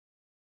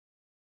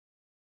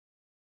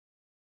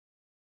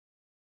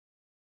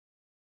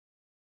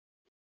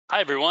Hi,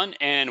 everyone,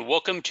 and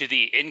welcome to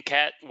the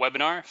NCAT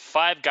webinar,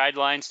 5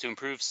 Guidelines to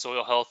Improve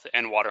Soil Health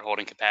and Water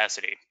Holding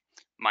Capacity.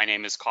 My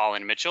name is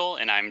Colin Mitchell,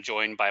 and I'm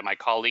joined by my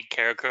colleague,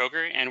 Kara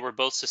Kroeger, and we're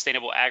both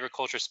Sustainable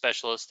Agriculture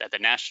Specialists at the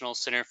National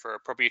Center for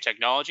Appropriate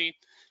Technology,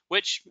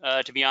 which,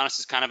 to be honest,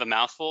 is kind of a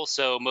mouthful,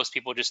 so most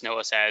people just know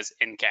us as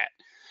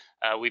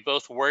NCAT. We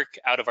both work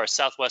out of our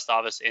Southwest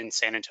office in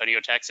San Antonio,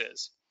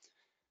 Texas.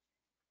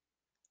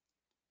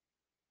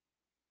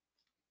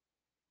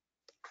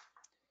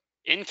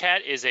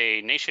 NCAT is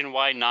a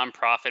nationwide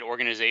nonprofit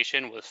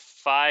organization with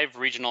 5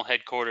 regional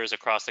headquarters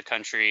across the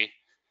country.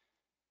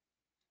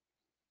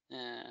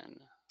 And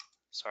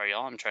sorry,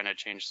 y'all, I'm trying to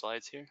change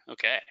slides here.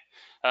 Okay.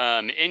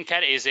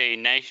 NCAT is a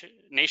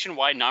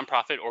nationwide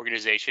nonprofit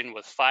organization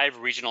with 5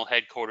 regional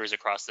headquarters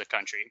across the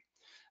country.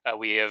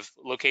 We have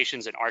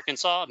locations in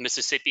Arkansas,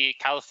 Mississippi,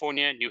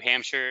 California, New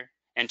Hampshire,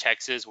 and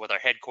Texas, with our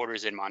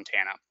headquarters in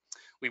Montana.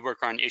 We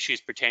work on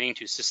issues pertaining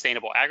to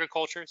sustainable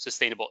agriculture,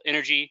 sustainable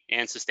energy,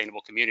 and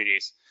sustainable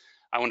communities.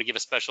 I want to give a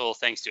special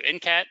thanks to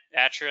NCAT,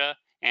 ATRA,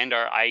 and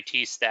our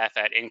IT staff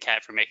at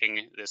NCAT for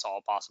making this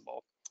all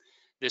possible.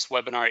 This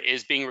webinar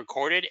is being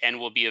recorded and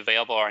will be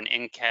available on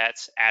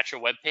NCAT's ATRA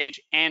webpage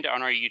and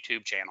on our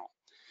YouTube channel.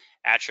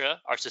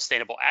 ATRA, our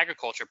Sustainable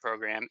Agriculture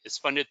Program, is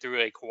funded through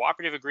a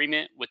cooperative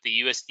agreement with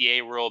the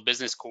USDA Rural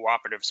Business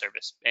Cooperative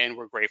Service, and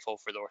we're grateful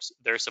for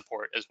their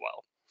support as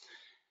well.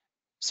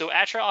 So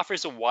ATRA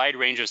offers a wide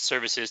range of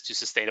services to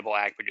sustainable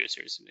ag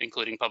producers,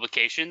 including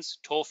publications,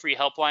 toll-free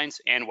helplines,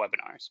 and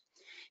webinars.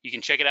 You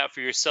can check it out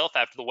for yourself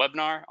after the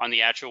webinar on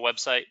the ATRA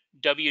website,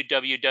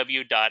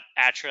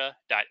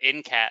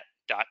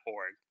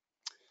 www.atra.ncat.org.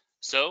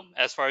 So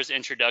as far as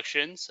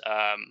introductions,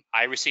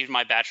 I received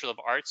my Bachelor of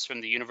Arts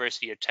from the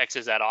University of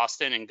Texas at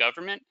Austin in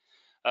government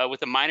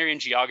with a minor in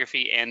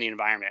geography and the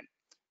environment.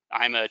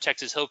 I'm a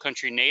Texas Hill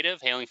Country native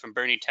hailing from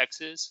Boerne,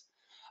 Texas.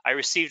 I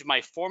received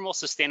my formal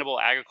sustainable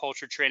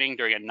agriculture training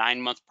during a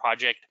 9-month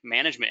project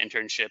management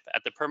internship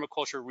at the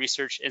Permaculture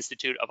Research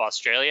Institute of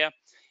Australia,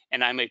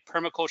 and I'm a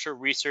Permaculture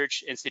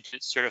Research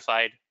Institute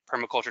certified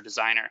permaculture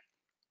designer.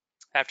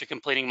 After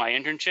completing my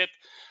internship,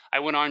 I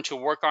went on to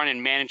work on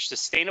and manage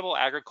sustainable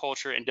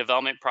agriculture and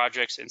development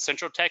projects in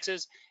Central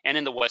Texas and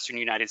in the Western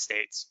United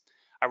States.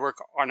 I work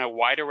on a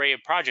wide array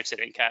of projects at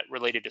NCAT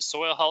related to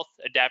soil health,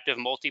 adaptive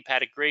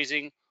multi-paddock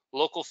grazing,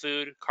 local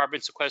food,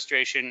 carbon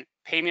sequestration,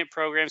 payment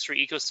programs for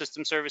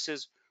ecosystem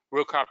services,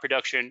 row crop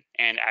production,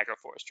 and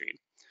agroforestry.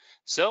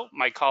 So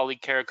my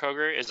colleague Kara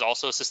Kroeger is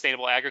also a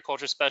Sustainable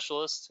Agriculture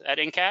Specialist at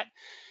NCAT,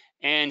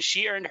 and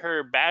she earned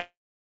her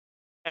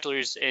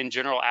bachelor's in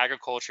general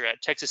agriculture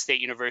at Texas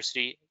State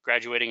University,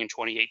 graduating in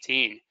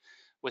 2018.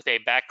 With a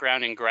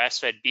background in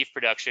grass-fed beef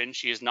production,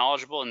 she is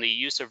knowledgeable in the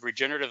use of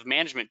regenerative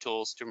management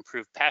tools to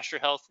improve pasture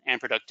health and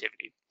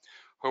productivity.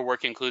 Her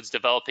work includes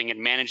developing and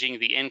managing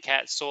the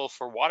NCAT Soil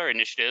for Water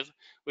initiative,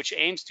 which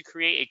aims to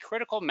create a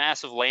critical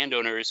mass of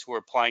landowners who are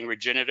applying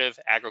regenerative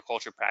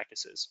agriculture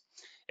practices.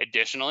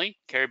 Additionally,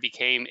 Kara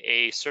became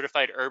a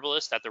certified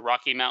herbalist at the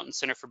Rocky Mountain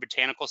Center for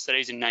Botanical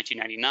Studies in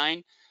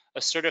 1999,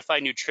 a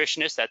certified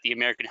nutritionist at the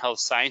American Health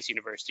Science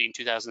University in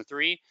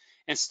 2003,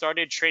 and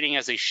started training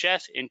as a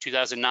chef in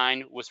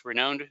 2009 with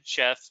renowned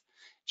chef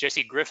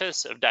Jesse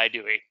Griffiths of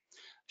Daidui.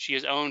 She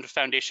has owned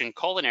Foundation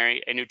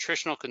Culinary, a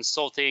nutritional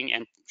consulting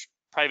and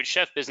private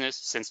chef business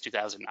since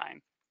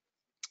 2009.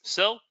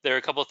 So there are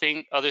a couple of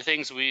other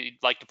things we'd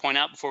like to point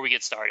out before we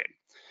get started.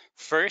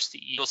 First,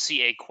 you'll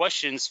see a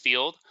questions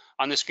field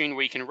on the screen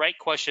where you can write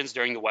questions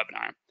during the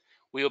webinar.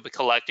 We will be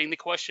collecting the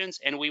questions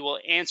and we will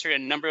answer a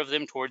number of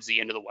them towards the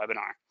end of the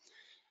webinar.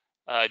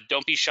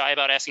 Don't be shy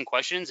about asking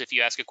questions. If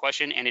you ask a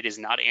question and it is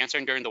not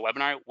answered during the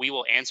webinar, we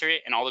will answer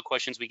it and all the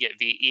questions we get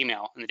via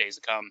email in the days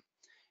to come.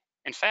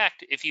 In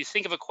fact, if you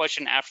think of a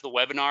question after the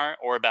webinar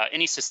or about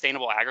any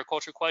sustainable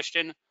agriculture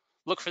question,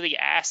 look for the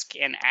Ask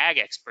an Ag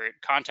Expert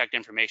contact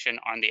information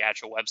on the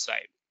ATRA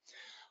website.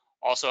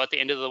 Also, at the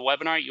end of the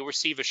webinar, you'll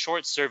receive a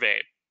short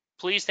survey.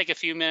 Please take a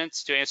few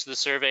minutes to answer the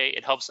survey.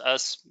 It helps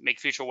us make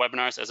future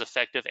webinars as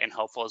effective and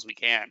helpful as we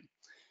can.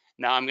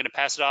 Now I'm going to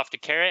pass it off to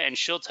Kara, and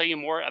she'll tell you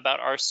more about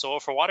our Soil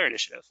for Water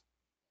initiative.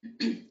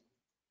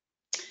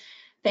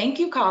 Thank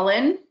you,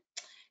 Colin.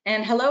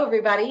 And hello,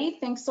 everybody.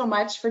 Thanks so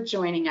much for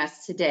joining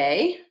us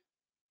today.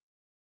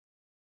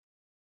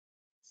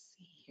 Let's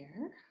see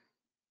here.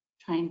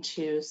 Trying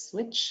to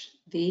switch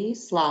the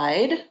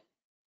slide.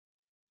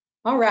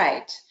 All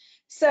right.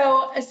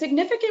 So a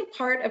significant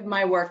part of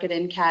my work at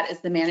NCAT is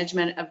the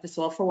management of the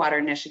Soil for Water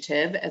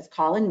initiative, as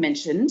Colin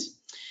mentioned.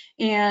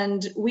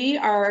 And we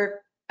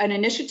are an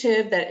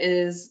initiative that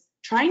is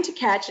trying to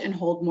catch and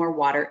hold more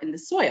water in the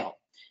soil.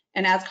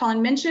 And as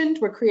Colin mentioned,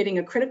 we're creating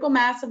a critical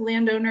mass of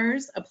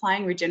landowners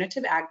applying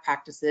regenerative ag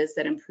practices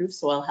that improve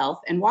soil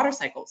health and water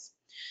cycles.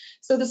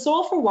 So the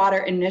Soil for Water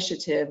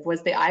initiative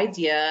was the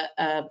idea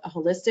of a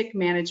holistic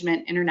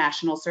management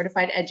international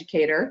certified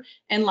educator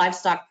and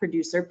livestock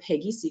producer,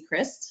 Peggy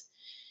Sechrist.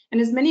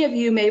 And as many of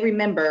you may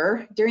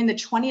remember, during the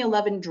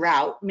 2011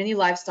 drought, many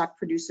livestock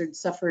producers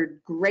suffered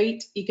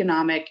great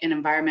economic and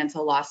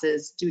environmental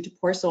losses due to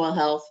poor soil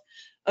health,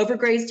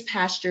 overgrazed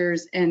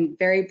pastures, and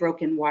very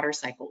broken water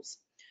cycles.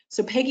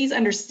 So Peggy's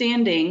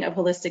understanding of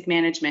holistic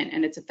management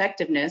and its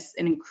effectiveness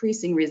in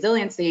increasing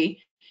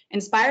resiliency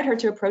inspired her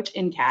to approach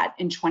NCAT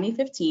in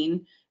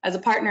 2015 as a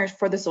partner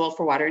for the Soil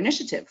for Water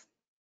initiative.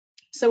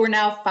 So we're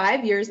now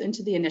 5 years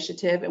into the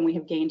initiative, and we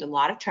have gained a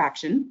lot of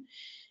traction.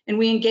 And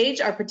we engage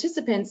our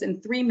participants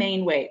in 3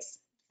 main ways.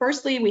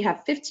 Firstly, we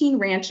have 15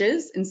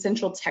 ranches in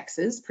Central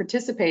Texas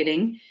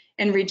participating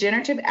in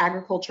regenerative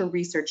agriculture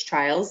research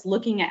trials,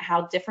 looking at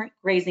how different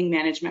grazing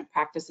management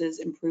practices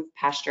improve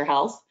pasture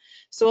health,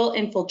 soil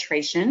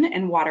infiltration,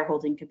 and water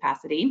holding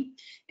capacity.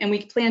 And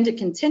we plan to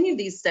continue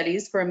these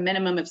studies for a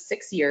minimum of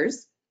 6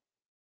 years.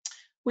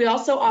 We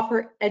also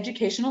offer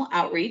educational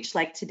outreach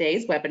like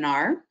today's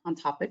webinar on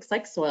topics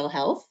like soil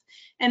health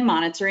and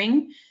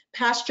monitoring,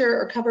 pasture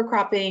or cover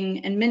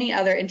cropping, and many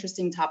other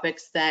interesting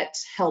topics that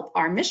help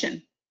our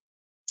mission.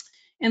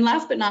 And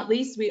last but not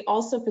least, we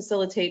also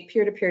facilitate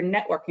peer-to-peer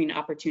networking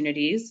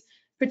opportunities,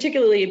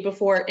 particularly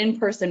before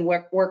in-person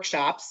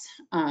workshops,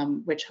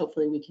 which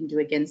hopefully we can do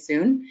again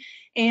soon,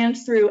 and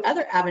through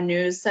other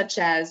avenues such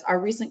as our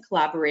recent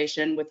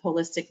collaboration with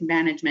Holistic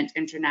Management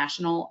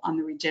International on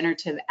the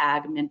Regenerative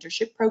Ag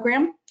Mentorship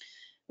Program,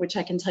 which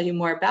I can tell you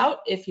more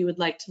about. If you would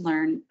like to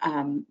learn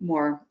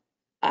more,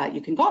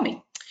 you can call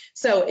me.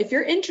 So if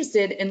you're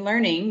interested in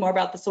learning more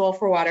about the Soil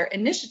for Water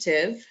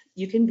initiative,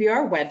 you can view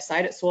our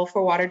website at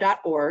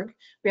soilforwater.org.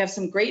 We have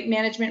some great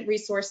management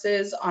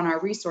resources on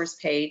our resource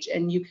page,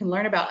 and you can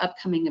learn about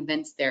upcoming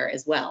events there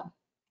as well.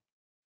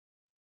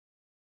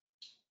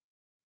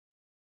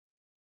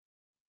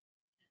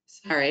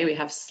 Sorry, we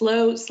have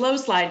slow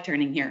slide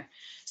turning here.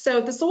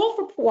 So the Soil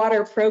for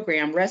Water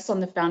program rests on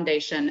the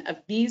foundation of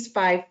these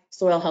 5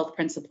 soil health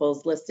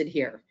principles listed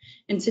here.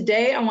 And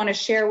today I want to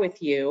share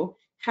with you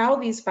how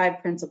these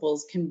 5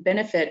 principles can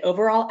benefit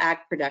overall ag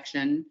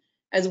production,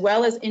 as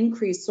well as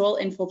increase soil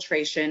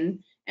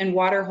infiltration and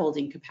water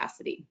holding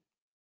capacity.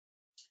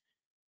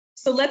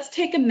 So let's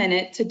take a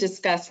minute to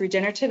discuss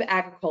regenerative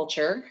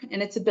agriculture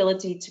and its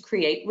ability to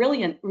create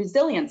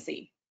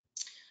resiliency.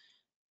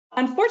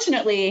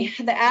 Unfortunately,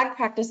 the ag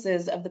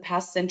practices of the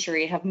past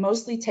century have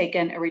mostly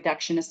taken a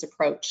reductionist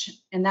approach,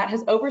 and that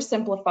has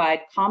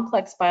oversimplified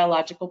complex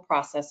biological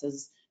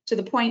processes to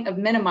the point of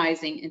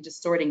minimizing and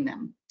distorting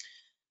them.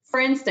 For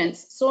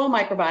instance, soil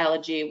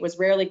microbiology was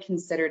rarely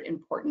considered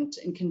important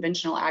in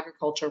conventional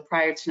agriculture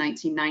prior to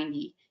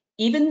 1990,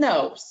 even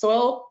though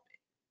soil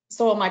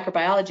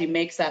microbiology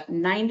makes up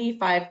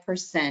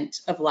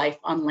 95% of life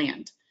on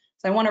land.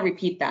 So I want to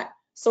repeat that.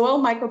 Soil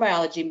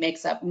microbiology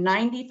makes up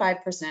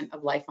 95%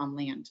 of life on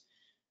land.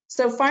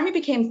 So farming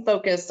became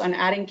focused on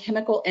adding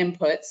chemical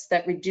inputs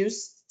that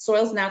reduce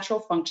soil's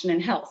natural function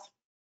and health.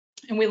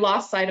 And we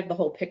lost sight of the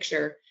whole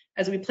picture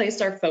as we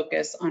placed our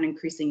focus on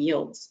increasing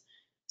yields.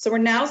 So we're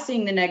now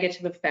seeing the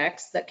negative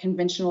effects that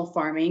conventional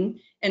farming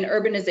and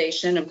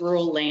urbanization of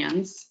rural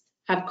lands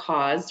have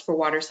caused for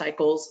water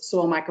cycles,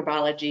 soil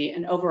microbiology,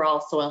 and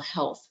overall soil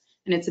health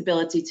and its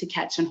ability to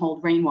catch and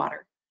hold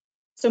rainwater.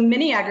 So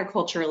many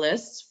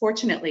agriculturalists,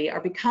 fortunately,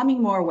 are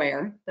becoming more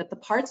aware that the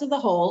parts of the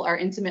whole are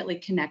intimately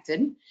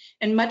connected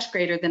and much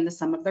greater than the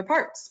sum of their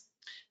parts.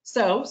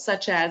 So,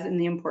 such as in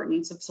the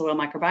importance of soil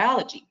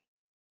microbiology.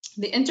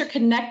 The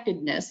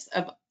interconnectedness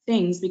of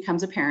things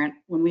becomes apparent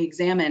when we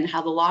examine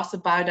how the loss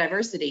of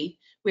biodiversity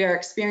we are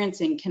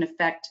experiencing can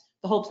affect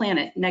the whole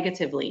planet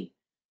negatively.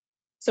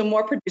 So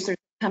more producers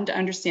come to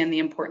understand the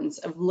importance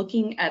of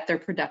looking at their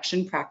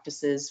production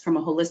practices from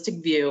a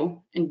holistic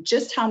view and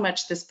just how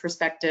much this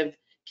perspective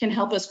can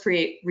help us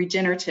create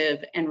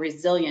regenerative and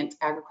resilient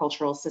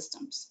agricultural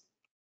systems.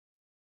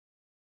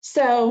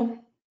 So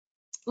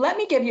let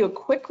me give you a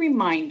quick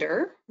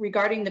reminder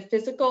regarding the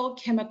physical,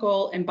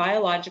 chemical, and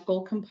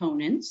biological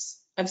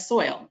components of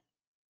soil.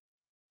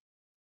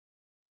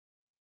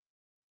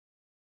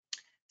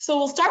 So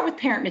we'll start with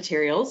parent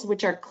materials,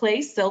 which are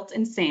clay, silt,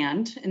 and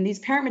sand. And these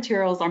parent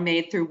materials are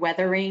made through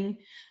weathering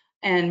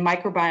and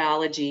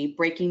microbiology,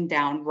 breaking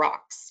down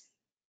rocks.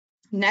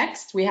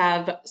 Next, we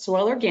have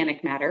soil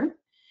organic matter.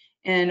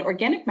 And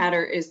organic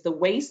matter is the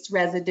waste,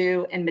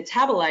 residue, and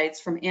metabolites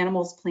from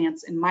animals,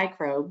 plants, and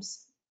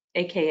microbes,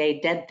 aka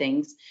dead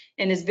things,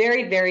 and is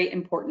very, very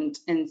important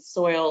in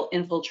soil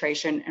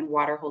infiltration and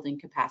water holding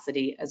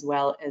capacity, as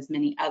well as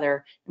many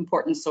other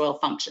important soil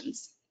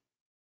functions.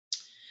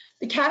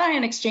 The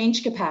cation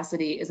exchange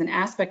capacity is an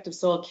aspect of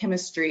soil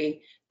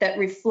chemistry that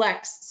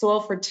reflects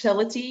soil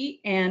fertility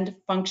and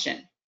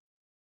function.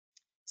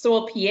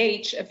 Soil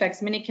pH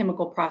affects many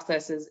chemical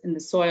processes in the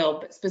soil,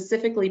 but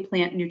specifically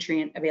plant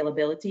nutrient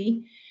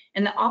availability,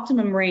 and the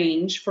optimum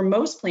range for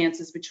most plants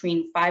is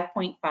between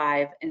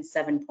 5.5 and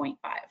 7.5.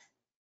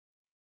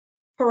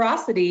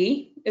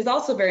 Porosity is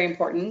also very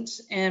important,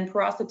 and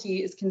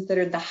porosity is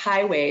considered the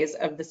highways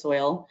of the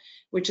soil,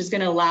 which is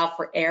going to allow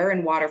for air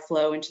and water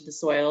flow into the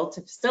soil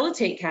to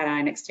facilitate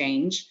cation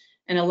exchange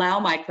and allow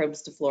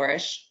microbes to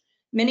flourish.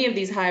 Many of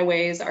these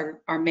highways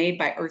are made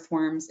by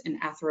earthworms and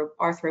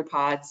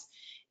arthropods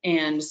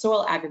and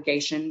soil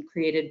aggregation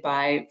created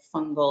by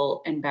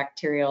fungal and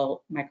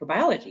bacterial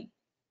microbiology.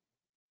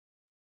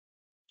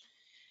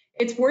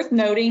 It's worth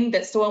noting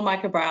that soil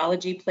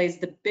microbiology plays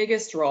the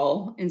biggest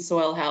role in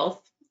soil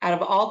health out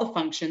of all the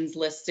functions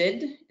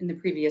listed in the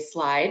previous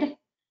slide.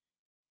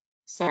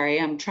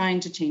 Sorry, I'm trying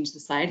to change the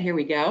slide. Here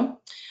we go.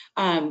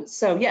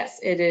 So yes,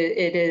 it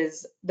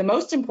is the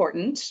most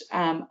important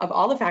of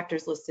all the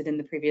factors listed in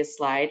the previous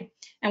slide.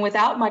 And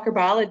without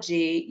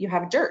microbiology, you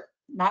have dirt,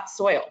 not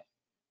soil.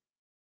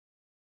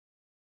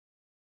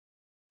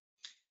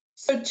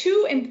 So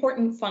two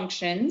important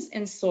functions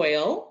in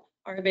soil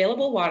are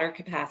available water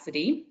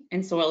capacity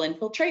and soil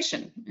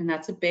infiltration. And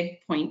that's a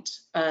big point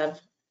of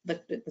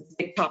the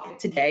big topic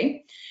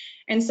today.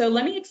 And so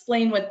let me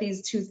explain what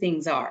these two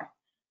things are.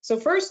 So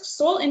first,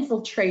 soil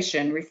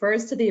infiltration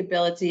refers to the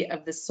ability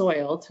of the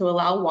soil to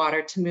allow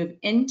water to move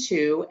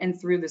into and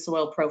through the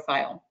soil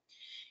profile.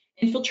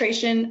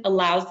 Infiltration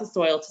allows the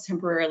soil to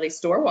temporarily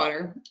store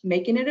water,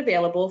 making it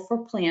available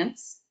for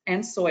plants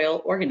and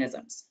soil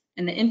organisms.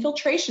 And the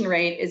infiltration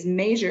rate is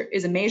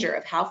a measure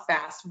of how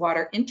fast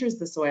water enters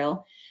the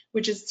soil,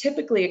 which is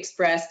typically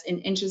expressed in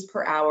inches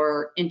per hour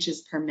or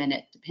inches per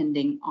minute,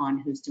 depending on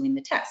who's doing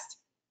the test.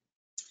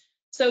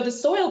 So the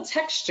soil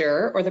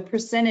texture, or the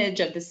percentage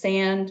of the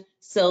sand,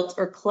 silt,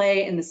 or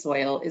clay in the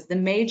soil, is the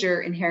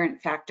major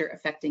inherent factor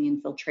affecting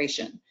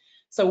infiltration.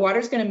 So water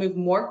is going to move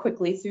more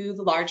quickly through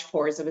the large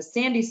pores of a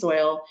sandy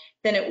soil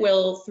than it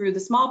will through the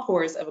small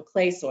pores of a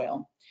clay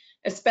soil,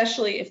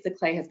 especially if the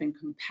clay has been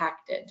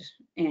compacted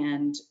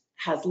and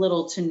has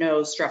little to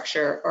no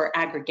structure or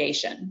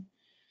aggregation.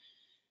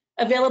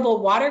 Available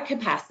water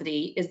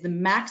capacity is the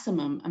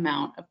maximum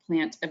amount of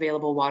plant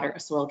available water a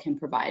soil can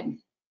provide.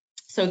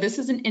 So this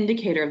is an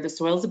indicator of the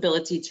soil's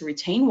ability to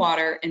retain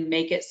water and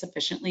make it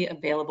sufficiently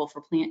available for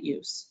plant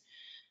use.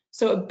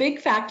 So a big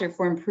factor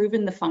for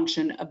improving the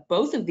function of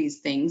both of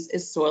these things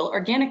is soil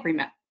organic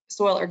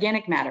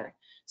matter.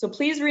 So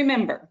please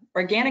remember,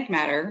 organic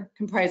matter,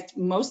 comprised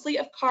mostly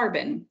of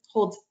carbon,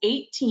 holds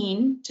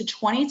 18 to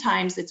 20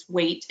 times its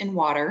weight in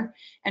water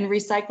and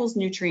recycles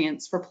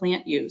nutrients for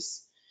plant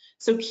use.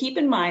 So keep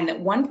in mind that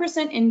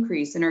 1%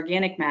 increase in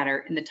organic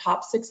matter in the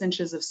top 6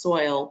 inches of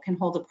soil can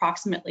hold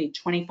approximately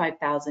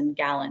 25,000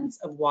 gallons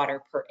of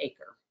water per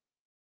acre.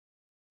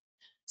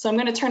 So I'm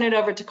going to turn it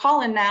over to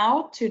Colin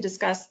now to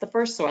discuss the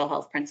first soil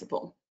health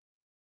principle.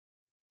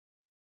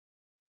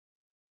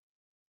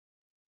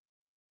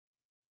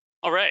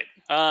 All right,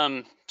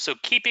 so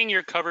keeping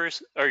your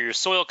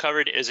soil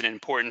covered is an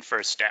important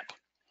first step.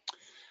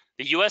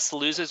 The US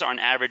loses on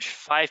average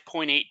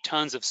 5.8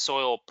 tons of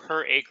soil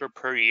per acre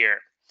per year.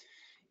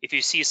 If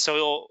you see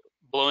soil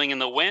blowing in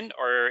the wind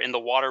or in the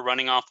water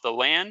running off the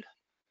land,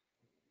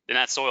 then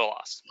that's soil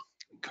loss.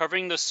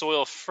 Covering the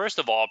soil, first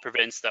of all,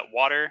 prevents that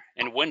water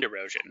and wind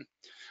erosion,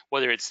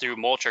 whether it's through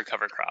mulch or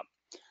cover crop.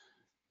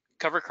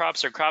 Cover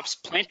crops are crops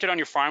planted on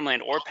your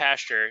farmland or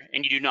pasture,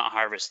 and you do not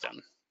harvest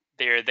them.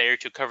 They are there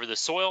to cover the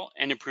soil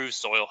and improve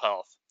soil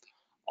health.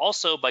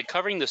 Also, by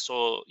covering the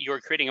soil, you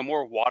are creating a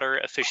more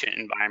water-efficient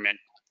environment.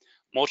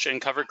 Mulch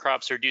and cover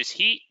crops reduce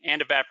heat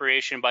and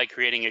evaporation by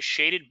creating a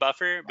shaded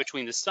buffer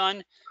between the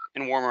sun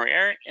and warmer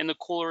air and the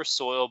cooler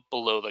soil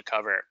below the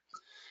cover.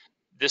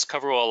 This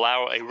cover will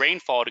allow a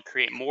rainfall to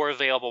create more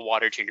available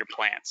water to your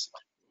plants.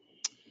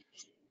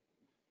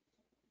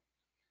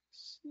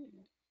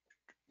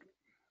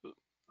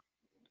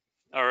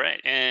 All right,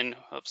 and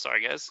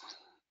sorry guys.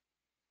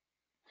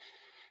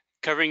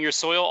 Covering your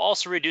soil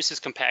also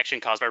reduces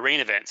compaction caused by rain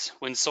events.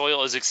 When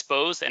soil is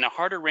exposed and a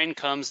harder rain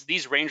comes,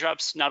 these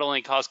raindrops not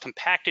only cause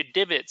compacted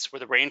divots where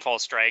the rainfall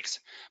strikes,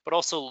 but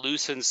also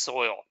loosen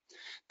soil.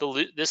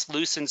 This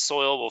loosened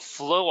soil will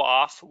flow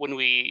off when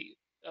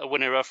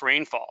a rough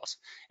rain falls.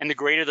 And the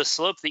greater the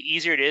slope, the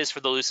easier it is for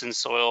the loosened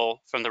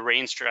soil from the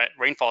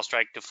rainfall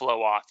strike to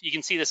flow off. You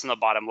can see this in the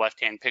bottom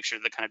left-hand picture,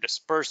 the kind of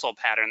dispersal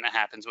pattern that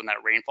happens when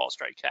that rainfall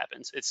strike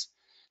happens. It's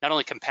not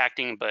only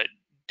compacting, but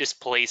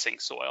displacing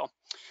soil.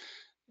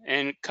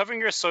 And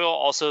covering your soil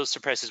also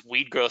suppresses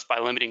weed growth by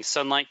limiting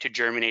sunlight to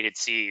germinated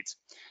seeds.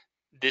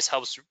 This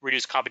helps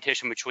reduce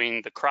competition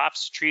between the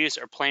crops, trees,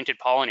 or planted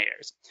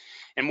pollinators.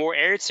 In more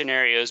arid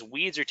scenarios,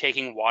 weeds are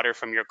taking water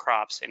from your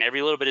crops, and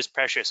every little bit is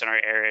precious in our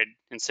arid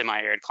and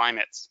semi-arid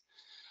climates.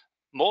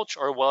 Mulch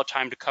or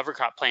well-timed cover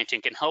crop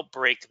planting can help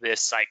break this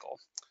cycle.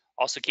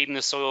 Also, keeping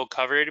the soil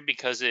covered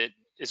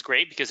is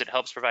great because it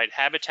helps provide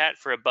habitat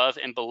for above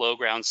and below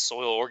ground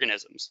soil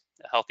organisms.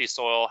 A healthy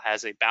soil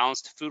has a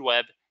balanced food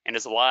web and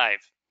is alive.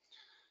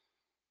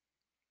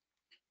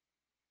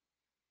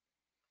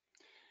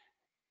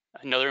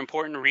 Another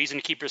important reason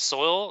to keep your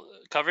soil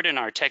covered in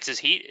our Texas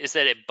heat is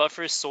that it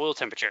buffers soil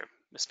temperature,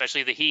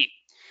 especially the heat.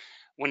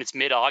 When it's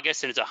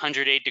mid-August and it's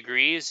 108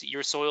 degrees,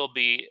 your soil will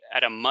be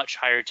at a much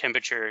higher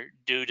temperature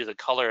due to the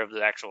color of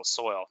the actual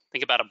soil.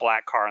 Think about a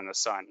black car in the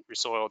sun. Your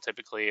soil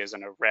typically is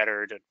in a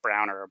redder to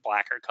browner or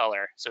blacker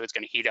color, so it's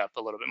going to heat up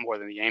a little bit more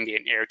than the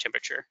ambient air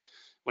temperature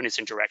when it's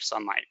in direct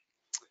sunlight.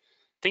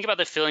 Think about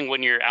the feeling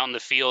when you're out in the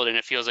field and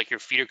it feels like your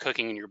feet are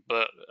cooking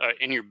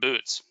in your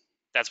boots.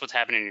 That's what's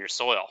happening in your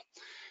soil.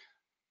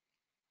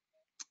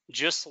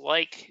 Just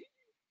like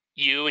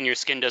your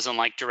skin doesn't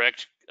like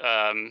direct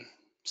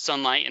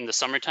sunlight in the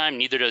summertime,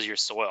 neither does your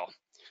soil.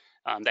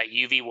 That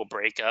UV will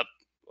break up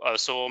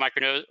soil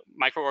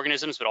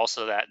microorganisms, but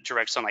also that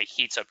direct sunlight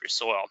heats up your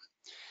soil.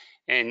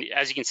 And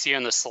as you can see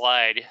on the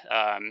slide,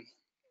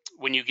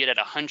 when you get at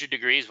 100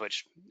 degrees,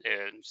 which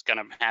is going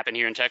to happen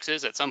here in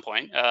Texas at some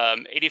point,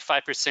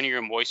 85% of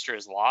your moisture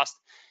is lost.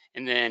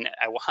 And then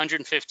at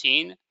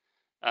 115,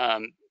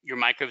 your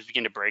microbes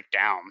begin to break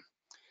down.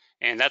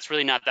 And that's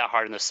really not that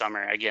hard in the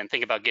summer. Again,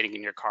 think about getting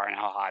in your car and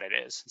how hot it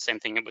is. Same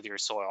thing with your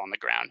soil on the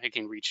ground. It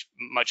can reach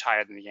much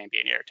higher than the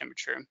ambient air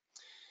temperature.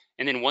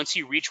 And then once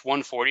you reach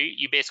 140,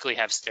 you basically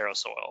have sterile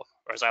soil,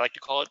 or as I like to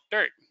call it,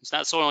 dirt. It's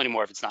not soil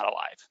anymore if it's not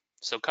alive.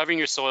 So covering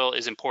your soil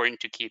is important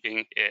to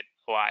keeping it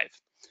alive.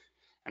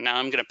 And now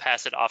I'm going to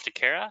pass it off to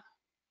Kara.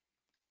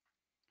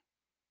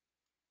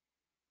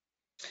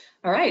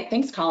 All right,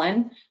 thanks,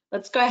 Colin.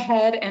 Let's go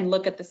ahead and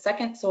look at the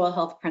second soil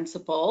health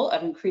principle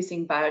of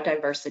increasing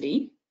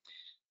biodiversity.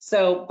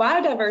 So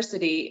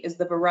biodiversity is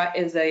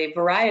a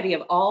variety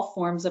of all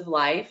forms of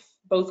life,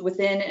 both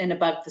within and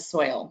above the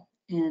soil.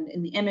 And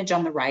in the image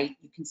on the right,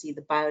 you can see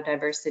the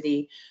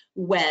biodiversity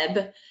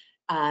web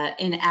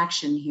in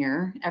action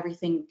here.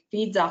 Everything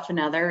feeds off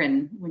another,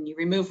 and when you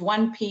remove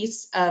one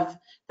piece of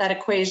that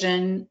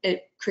equation,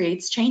 it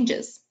creates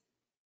changes.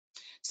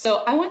 So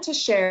I want to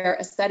share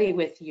a study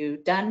with you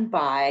done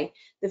by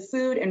the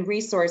Food and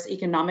Resource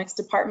Economics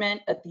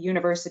Department at the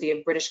University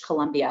of British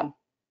Columbia.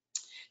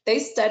 They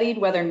studied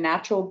whether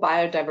natural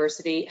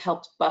biodiversity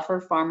helped buffer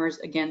farmers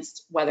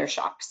against weather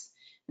shocks.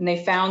 And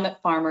they found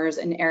that farmers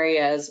in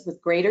areas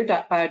with greater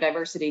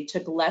biodiversity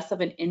took less of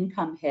an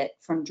income hit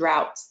from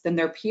droughts than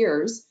their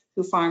peers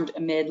who farmed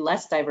amid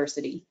less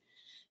diversity.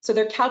 So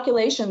their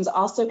calculations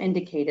also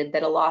indicated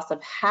that a loss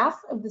of half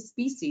of the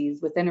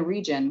species within a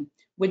region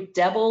would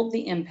double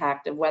the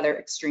impact of weather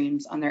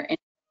extremes on their income.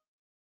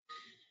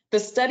 The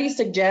study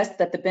suggests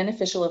that the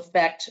beneficial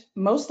effect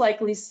most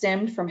likely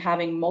stemmed from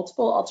having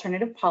multiple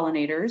alternative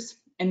pollinators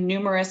and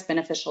numerous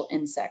beneficial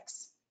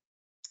insects.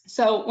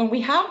 So when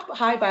we have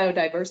high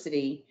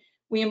biodiversity,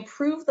 we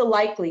improve the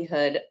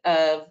likelihood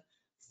of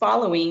the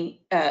following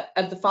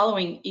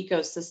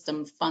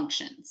ecosystem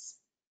functions.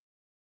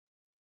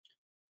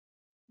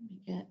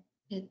 Let me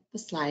get the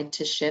slide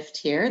to shift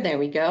here. There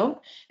we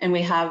go. And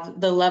we have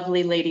the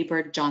lovely Lady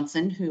Bird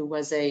Johnson, who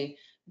was a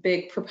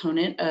big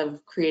proponent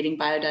of creating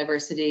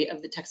biodiversity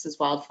of the Texas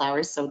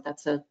wildflowers. So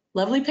that's a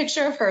lovely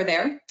picture of her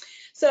there.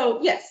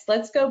 So yes,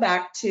 let's go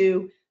back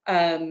to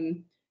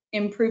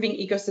improving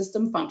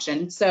ecosystem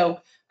function. So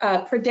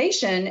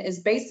predation is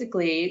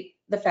basically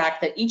the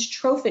fact that each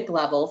trophic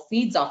level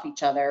feeds off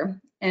each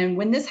other. And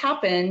when this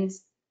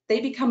happens, they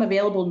become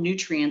available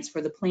nutrients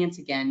for the plants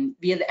again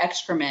via the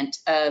excrement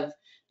of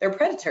their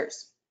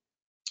predators.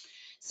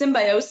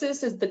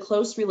 Symbiosis is the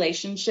close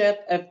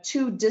relationship of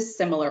two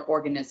dissimilar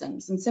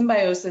organisms. And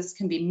symbiosis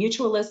can be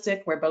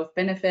mutualistic, where both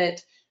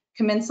benefit,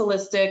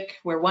 commensalistic,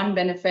 where one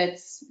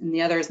benefits and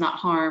the other is not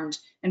harmed,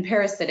 and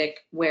parasitic,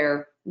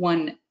 where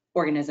one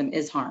organism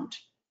is harmed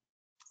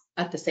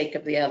at the sake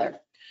of the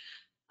other.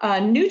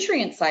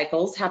 Nutrient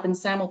cycles happen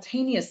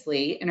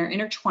simultaneously and are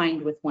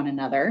intertwined with one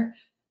another.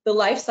 The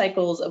life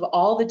cycles of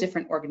all the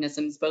different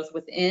organisms, both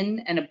within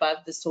and above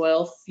the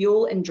soil,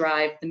 fuel and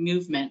drive the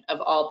movement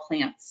of all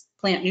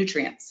plant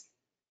nutrients.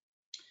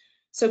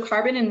 So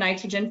carbon and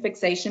nitrogen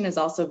fixation is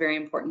also very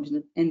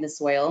important in the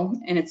soil,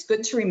 and it's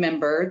good to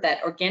remember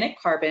that organic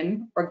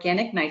carbon,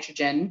 organic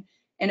nitrogen,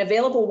 and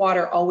available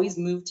water always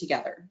move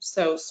together.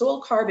 So as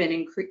soil carbon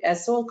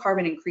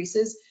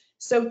increases,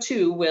 so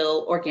too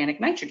will organic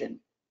nitrogen.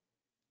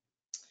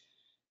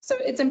 So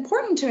it's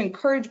important to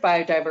encourage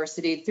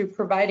biodiversity through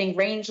providing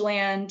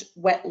rangeland,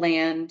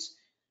 wetland,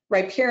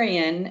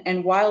 riparian,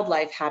 and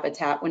wildlife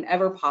habitat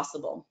whenever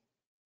possible.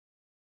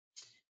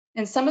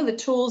 And some of the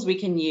tools we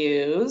can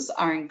use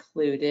are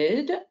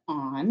included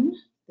on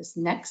this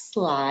next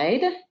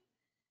slide.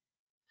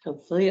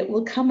 Hopefully it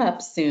will come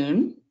up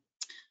soon.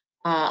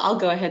 I'll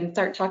go ahead and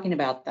start talking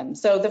about them.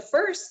 So the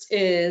first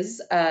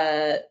is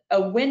a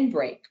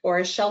windbreak or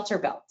a shelter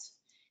belt.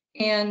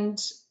 And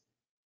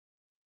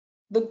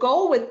the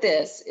goal with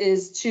this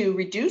is to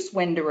reduce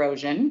wind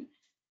erosion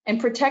and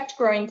protect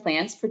growing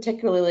plants,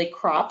 particularly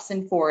crops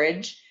and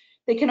forage.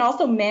 They can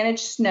also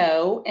manage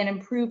snow and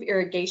improve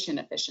irrigation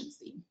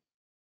efficiency.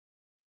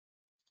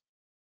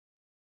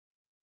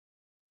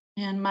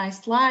 And my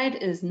slide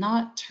is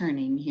not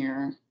turning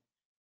here.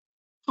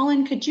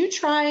 Colin, could you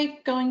try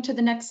going to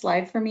the next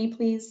slide for me,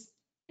 please?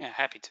 Yeah,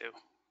 happy to.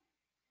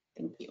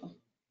 Thank you.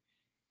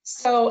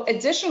 So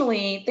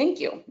additionally, thank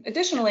you.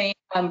 Additionally,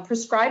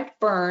 prescribed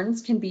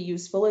burns can be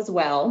useful as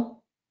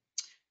well.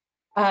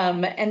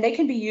 And they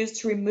can be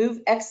used to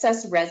remove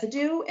excess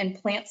residue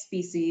and plant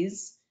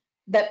species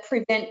that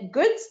prevent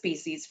good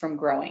species from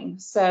growing.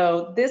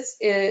 So this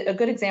is a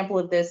good example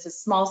of this is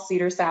small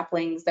cedar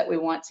saplings that we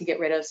want to get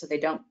rid of so they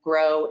don't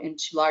grow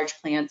into large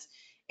plants.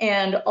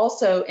 And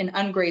also in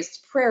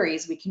ungrazed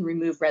prairies, we can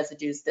remove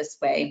residues this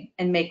way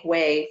and make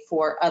way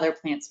for other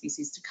plant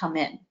species to come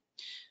in.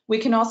 We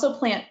can also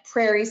plant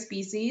prairie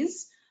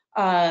species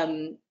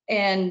and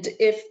And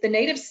if the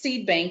native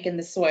seed bank in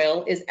the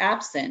soil is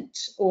absent,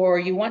 or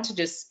you want to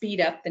just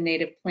speed up the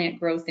native plant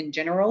growth in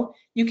general,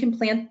 you can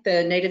plant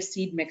the native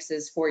seed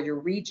mixes for your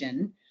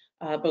region,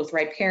 both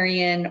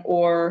riparian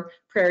or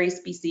prairie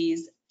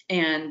species,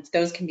 and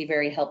those can be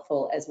very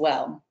helpful as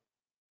well.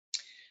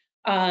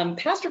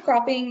 Pasture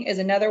cropping is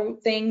another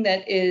thing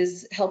that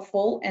is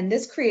helpful, and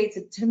this creates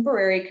a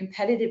temporary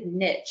competitive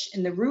niche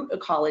in the root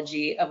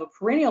ecology of a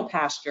perennial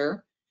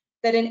pasture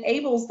that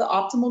enables the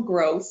optimal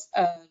growth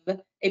of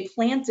a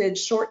planted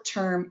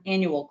short-term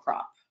annual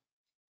crop.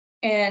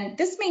 And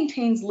this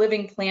maintains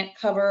living plant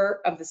cover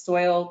of the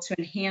soil to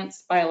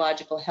enhance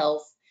biological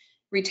health,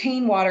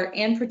 retain water,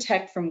 and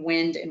protect from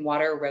wind and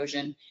water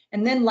erosion.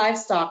 And then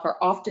livestock are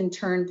often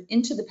turned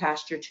into the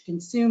pasture to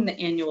consume the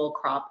annual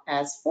crop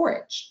as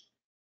forage.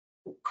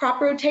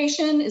 Crop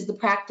rotation is the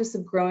practice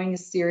of growing a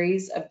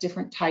series of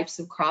different types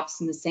of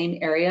crops in the same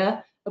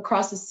area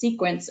across a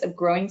sequence of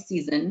growing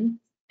season,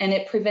 and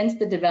it prevents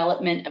the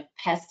development of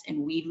pest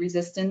and weed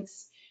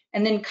resistance.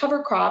 And then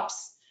cover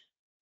crops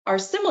are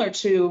similar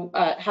to,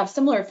 have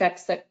similar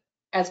effects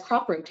as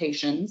crop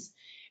rotations,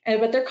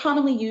 but they're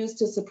commonly used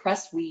to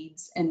suppress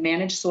weeds and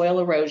manage soil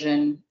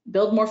erosion,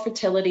 build more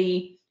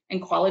fertility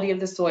and quality of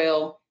the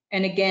soil,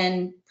 and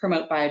again,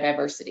 promote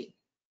biodiversity.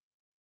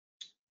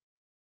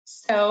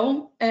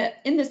 So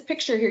in this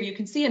picture here, you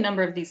can see a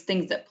number of these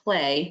things at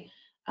play.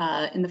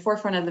 In the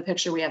forefront of the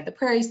picture, we have the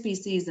prairie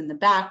species. In the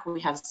back,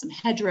 we have some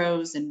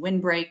hedgerows and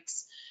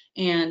windbreaks.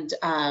 And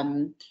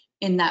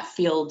in that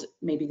field,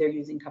 maybe they're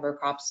using cover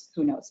crops,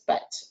 who knows,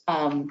 but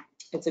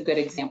it's a good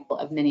example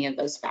of many of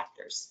those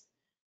factors.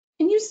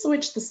 Can you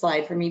switch the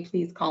slide for me,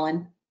 please,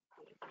 Colin?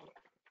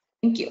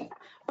 Thank you.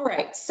 All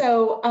right,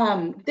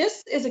 so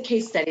this is a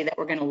case study that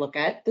we're going to look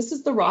at. This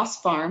is the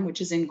Ross Farm,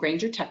 which is in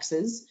Granger,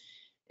 Texas.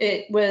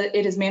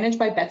 It is managed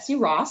by Betsy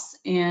Ross,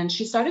 and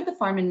she started the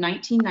farm in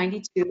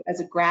 1992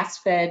 as a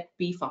grass-fed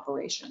beef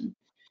operation.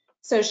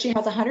 So she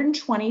has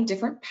 120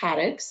 different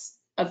paddocks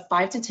of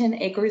 5 to 10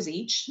 acres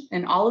each,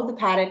 and all of the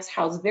paddocks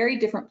house very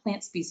different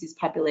plant species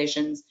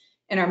populations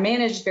and are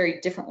managed very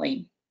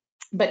differently.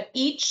 But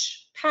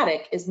each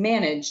paddock is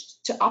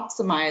managed to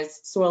optimize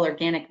soil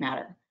organic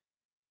matter.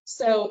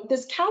 So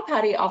this cow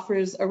patty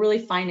offers a really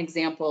fine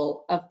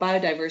example of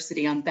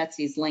biodiversity on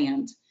Betsy's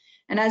land.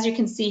 And as you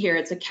can see here,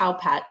 it's a cow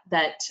pat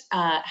that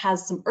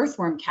has some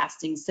earthworm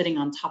castings sitting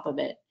on top of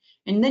it.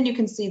 And then you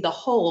can see the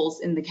holes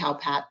in the cow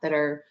pat that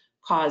are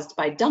caused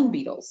by dung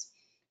beetles.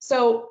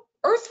 So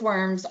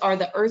earthworms are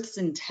the earth's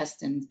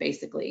intestines,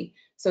 basically.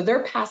 So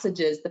their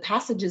passages, the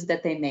passages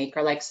that they make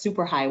are like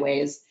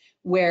superhighways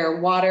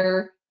where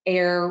water,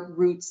 air,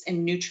 roots,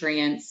 and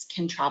nutrients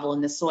can travel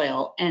in the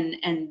soil.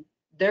 And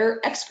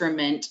their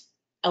excrement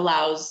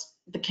allows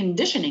the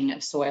conditioning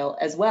of soil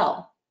as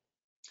well.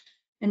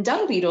 And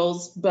dung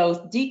beetles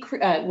will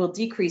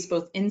decrease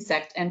both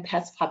insect and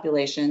pest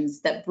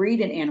populations that breed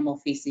in animal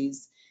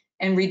feces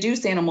and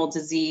reduce animal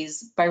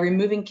disease by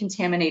removing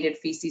contaminated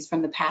feces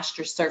from the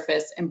pasture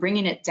surface and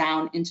bringing it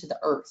down into the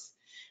earth.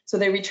 So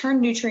they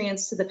return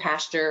nutrients to the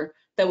pasture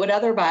that would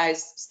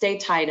otherwise stay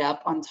tied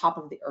up on top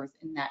of the earth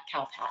in that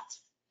cow pat.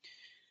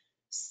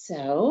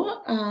 So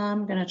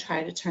I'm going to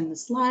try to turn the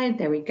slide.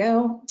 There we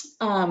go.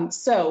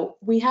 So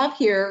we have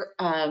here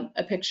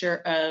a picture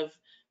of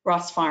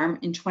Ross Farm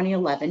in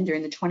 2011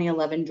 during the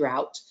 2011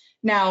 drought.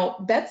 Now,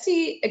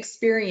 Betsy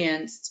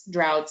experienced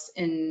droughts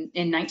in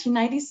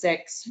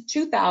 1996,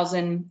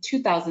 2000,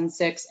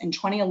 2006, and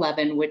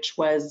 2011, which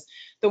was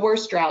the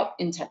worst drought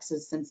in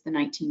Texas since the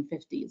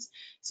 1950s.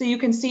 So you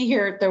can see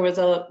here there was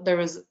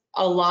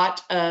a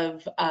lot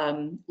of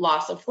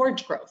loss of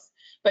forage growth,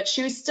 but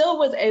she still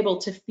was able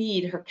to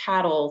feed her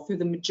cattle through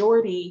the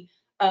majority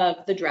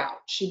of the drought.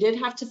 She did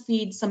have to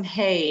feed some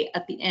hay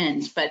at the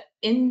end, but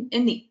in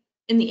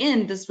the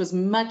end, this was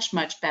much,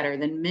 much better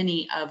than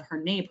many of her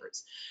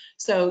neighbors.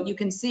 So you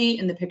can see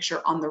in the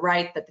picture on the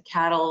right that the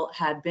cattle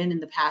had been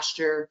in the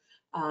pasture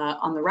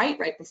on the right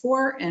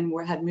before and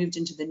had moved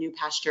into the new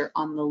pasture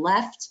on the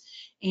left.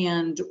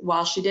 And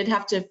while she did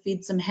have to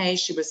feed some hay,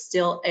 she was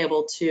still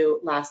able to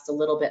last a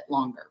little bit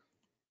longer.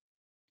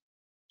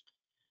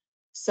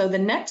 So the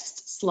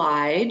next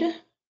slide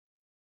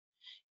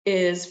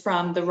is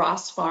from the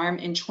Ross Farm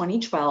in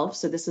 2012.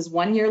 So this is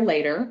 1 year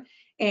later.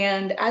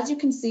 And as you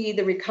can see,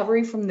 the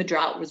recovery from the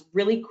drought was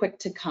really quick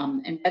to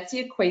come. And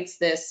Betsy equates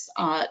this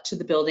to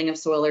the building of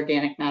soil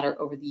organic matter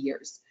over the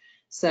years.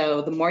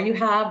 So the more you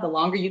have, the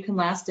longer you can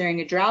last during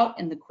a drought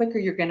and the quicker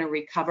you're going to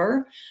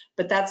recover.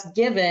 But that's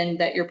given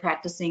that you're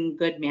practicing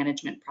good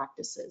management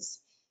practices.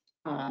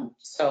 The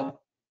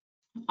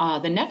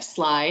next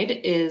slide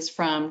is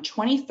from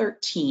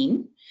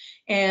 2013.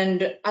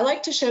 And I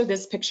like to show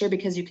this picture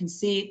because you can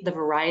see the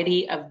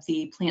variety of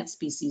the plant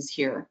species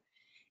here.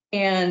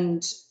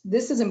 And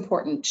this is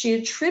important. She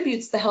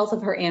attributes the health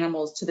of her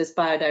animals to this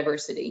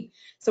biodiversity.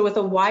 So with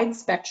a wide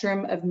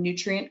spectrum of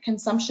nutrient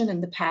consumption in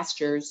the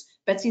pastures,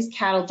 Betsy's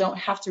cattle don't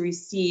have to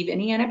receive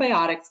any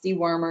antibiotics,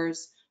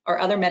 dewormers, or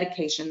other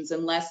medications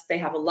unless they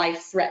have a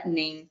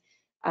life-threatening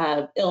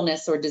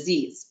illness or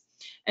disease.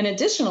 And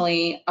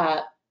additionally,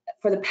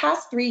 for the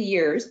past 3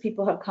 years,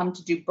 people have come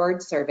to do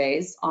bird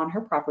surveys on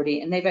her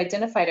property, and they've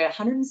identified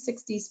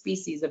 160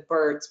 species of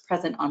birds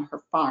present on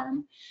her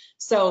farm.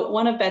 So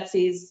one of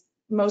Betsy's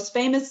most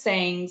famous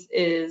sayings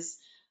is,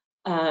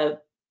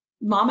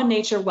 Mama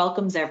Nature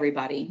welcomes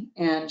everybody,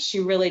 and she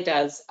really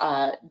does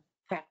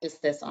practice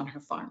this on her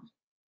farm.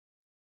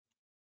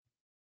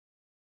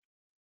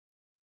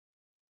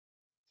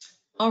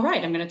 All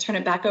right, I'm going to turn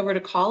it back over to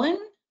Colin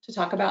to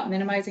talk about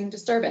minimizing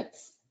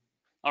disturbance.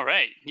 All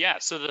right, yeah,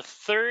 so the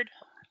third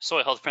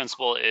soil health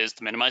principle is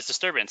to minimize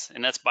disturbance,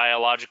 and that's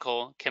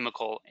biological,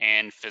 chemical,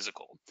 and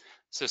physical.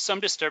 So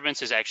some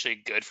disturbance is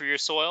actually good for your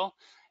soil,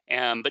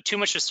 but too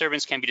much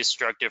disturbance can be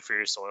destructive for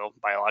your soil,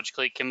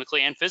 biologically,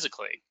 chemically, and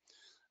physically.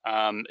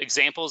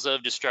 Examples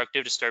of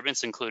destructive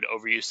disturbance include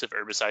overuse of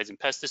herbicides and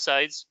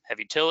pesticides,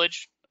 heavy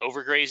tillage,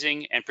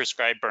 overgrazing, and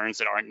prescribed burns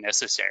that aren't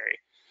necessary.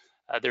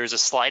 There's a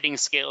sliding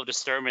scale of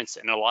disturbance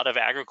in a lot of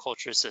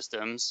agriculture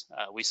systems.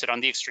 We sit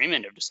on the extreme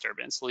end of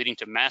disturbance, leading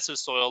to massive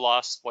soil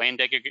loss, land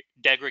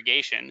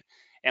degradation,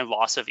 and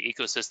loss of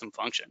ecosystem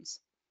functions.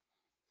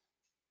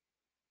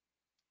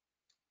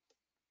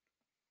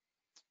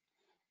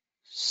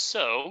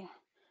 So,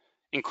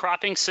 in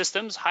cropping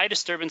systems, high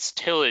disturbance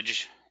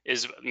tillage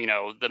is,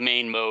 the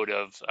main mode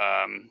of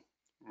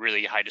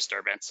really high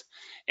disturbance,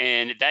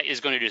 and that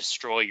is going to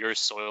destroy your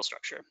soil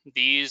structure.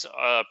 These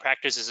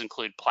practices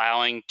include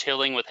plowing,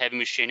 tilling with heavy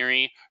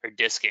machinery, or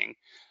disking.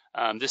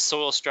 This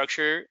soil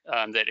structure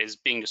that is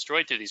being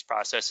destroyed through these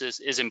processes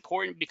is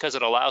important because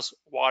it allows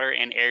water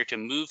and air to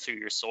move through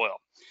your soil.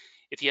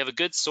 If you have a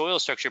good soil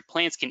structure,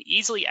 plants can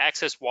easily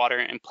access water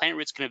and plant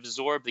roots can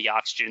absorb the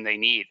oxygen they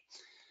need.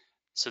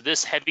 So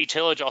this heavy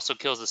tillage also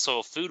kills the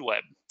soil food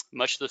web.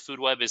 Much of the food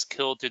web is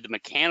killed through the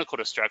mechanical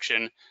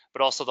destruction,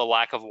 but also the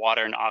lack of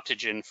water and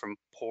oxygen from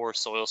poor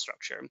soil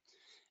structure.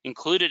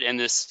 Included in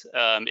this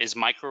is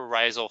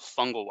mycorrhizal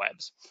fungal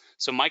webs.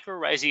 So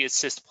mycorrhizae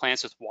assist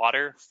plants with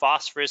water,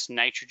 phosphorus,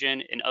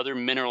 nitrogen, and other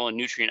mineral and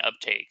nutrient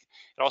uptake.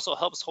 It also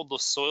helps hold the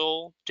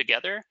soil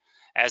together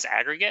as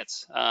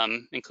aggregates,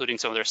 including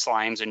some of their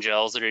slimes and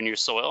gels that are in your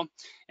soil.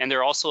 And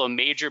they're also a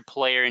major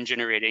player in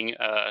generating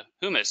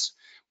humus,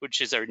 which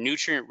is a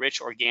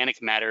nutrient-rich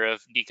organic matter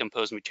of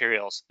decomposed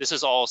materials. This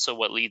is also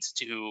what leads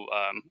to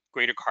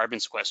greater carbon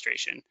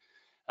sequestration.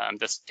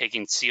 That's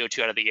taking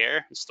CO2 out of the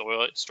air and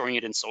storing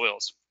it in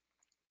soils.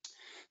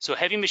 So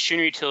heavy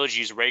machinery tillage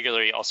used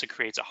regularly also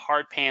creates a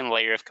hard pan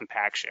layer of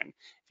compaction.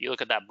 If you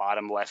look at that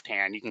bottom left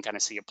hand, you can kind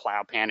of see a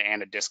plow pan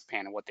and a disc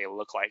pan and what they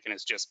look like, and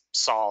it's just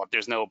solid.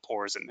 There's no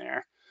pores in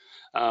there.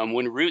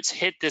 When roots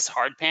hit this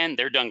hard pan,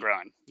 they're done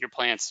growing. Your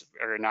plants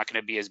are not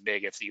going to be as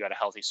big if you had a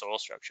healthy soil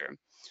structure.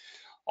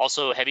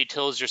 Also, heavy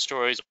tillage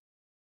destroys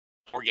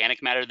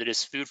organic matter that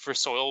is food for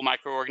soil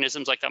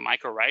microorganisms like that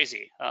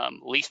mycorrhizae.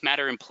 Leaf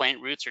matter and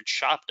plant roots are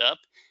chopped up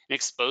and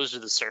exposed to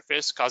the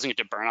surface, causing it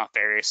to burn off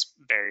very,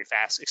 very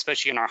fast,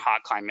 especially in our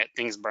hot climate.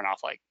 Things burn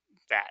off like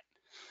that.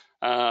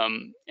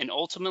 And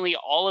ultimately,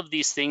 all of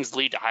these things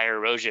lead to higher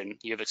erosion.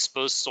 You have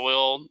exposed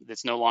soil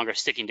that's no longer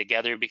sticking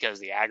together because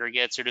the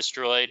aggregates are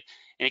destroyed,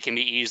 and it can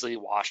be easily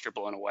washed or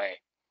blown away.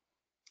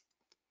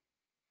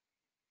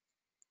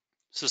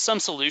 So some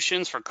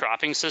solutions for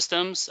cropping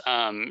systems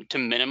to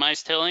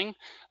minimize tilling,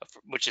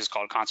 which is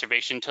called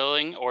conservation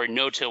tilling, or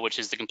no-till, which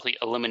is the complete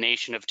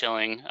elimination of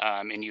tilling,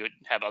 and you would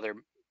have other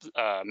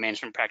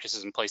management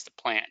practices in place to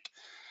plant.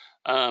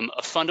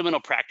 A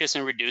fundamental practice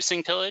in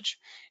reducing tillage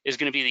is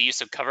going to be the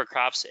use of cover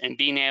crops and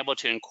being able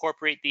to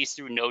incorporate these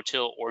through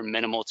no-till or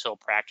minimal till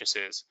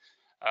practices.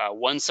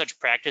 One such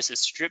practice is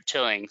strip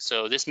tilling.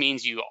 So this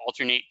means you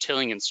alternate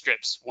tilling in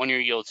strips. One year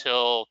you'll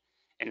till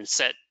in a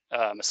set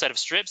of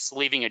strips,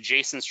 leaving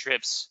adjacent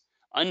strips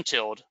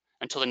untilled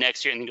until the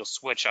next year, and then you'll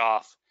switch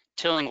off,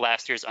 tilling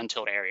last year's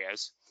untilled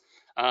areas.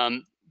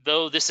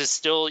 Though this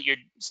is you're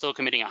still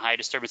committing a high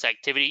disturbance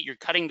activity, you're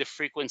cutting the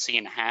frequency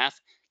in half,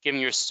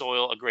 giving your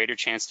soil a greater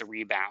chance to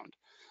rebound.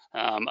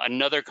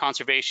 Another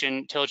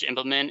conservation tillage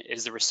implement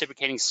is the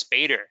reciprocating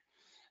spader.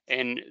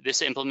 And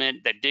this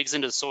implement that digs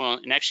into the soil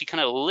and actually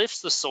kind of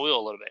lifts the soil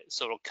a little bit.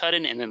 So it'll cut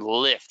in and then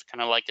lift,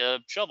 kind of like a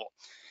shovel.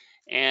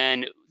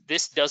 And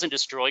this doesn't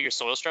destroy your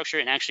soil structure,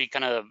 and actually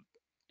kind of,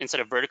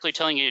 instead of vertically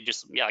tilling, it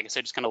just, like I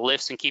said, just kind of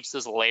lifts and keeps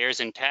those layers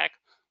intact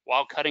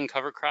while cutting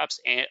cover crops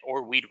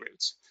or weed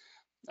roots.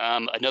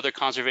 Another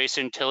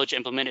conservation tillage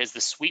implement is the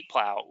sweep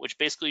plow, which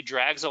basically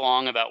drags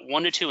along about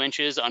 1 to 2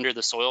 inches under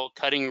the soil,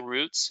 cutting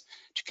roots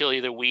to kill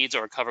either weeds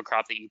or a cover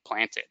crop that you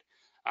planted.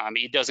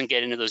 It doesn't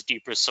get into those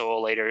deeper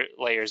soil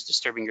layers,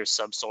 disturbing your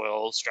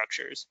subsoil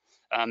structures.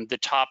 The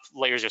top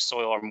layers of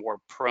soil are more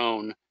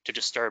prone to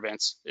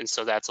disturbance, and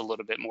so that's a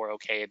little bit more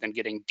okay than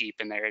getting deep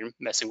in there and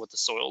messing with the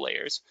soil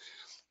layers.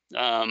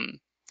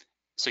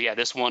 So yeah,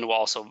 this one will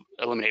also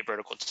eliminate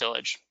vertical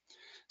tillage.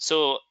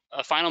 So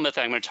a final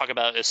method I'm going to talk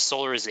about is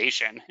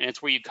solarization, and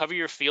it's where you cover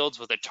your fields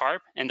with a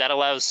tarp, and that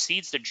allows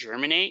seeds to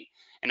germinate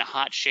in a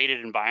hot, shaded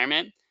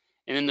environment,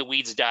 and then the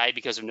weeds die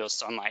because of no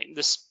sunlight.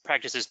 This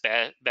practice is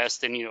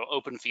best in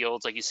open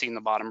fields like you see in the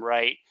bottom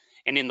right,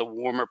 and in the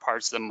warmer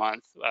parts of the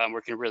month, where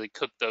it can really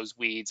cook those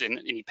weeds and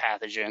any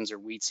pathogens or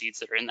weed seeds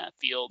that are in that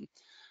field.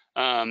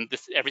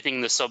 Everything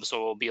in the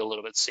subsoil will be a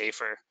little bit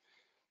safer.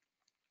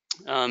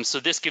 So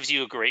this gives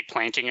you a great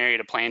planting area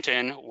to plant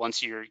in.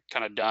 Once you're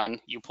kind of done,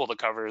 you pull the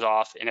covers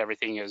off and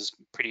everything is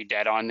pretty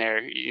dead on there,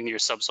 and your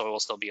subsoil will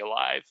still be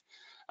alive.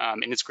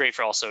 And it's great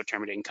for also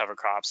terminating cover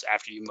crops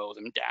after you mow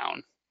them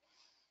down.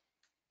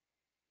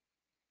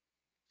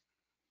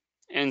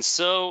 And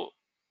so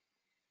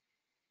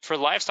for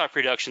livestock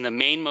production, the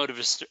main mode of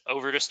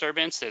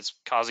overdisturbance that's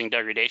causing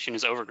degradation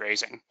is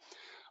overgrazing.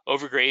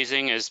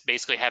 Overgrazing is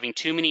basically having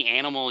too many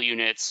animal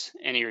units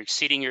and you're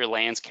exceeding your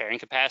land's carrying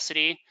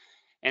capacity,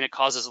 and it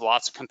causes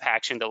lots of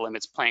compaction that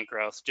limits plant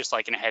growth, just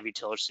like in a heavy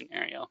tillage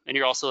scenario. And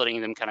you're also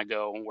letting them kind of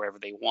go wherever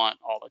they want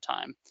all the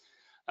time.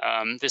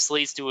 This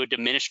leads to a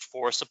diminished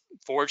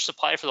forage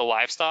supply for the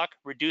livestock,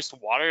 reduced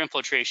water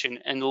infiltration,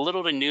 and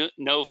little to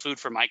no food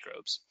for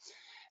microbes.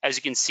 As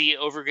you can see,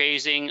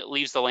 overgrazing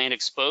leaves the land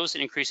exposed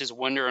and increases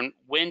wind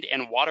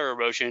and water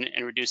erosion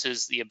and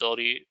reduces the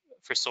ability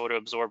for soil to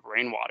absorb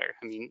rainwater.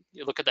 I mean,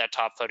 you look at that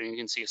top photo and you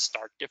can see a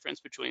stark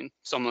difference between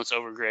something that's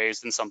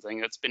overgrazed and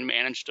something that's been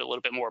managed a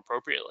little bit more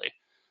appropriately.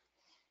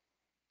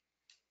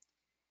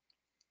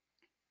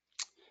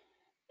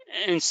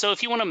 And so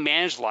if you want to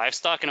manage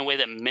livestock in a way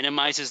that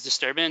minimizes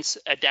disturbance,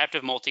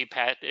 adaptive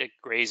multi-paddock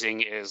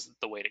grazing is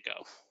the way to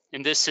go.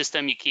 In this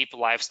system, you keep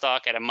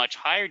livestock at a much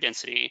higher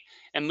density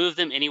and move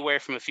them anywhere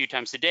from a few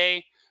times a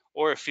day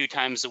or a few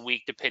times a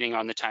week, depending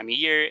on the time of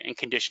year and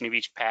condition of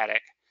each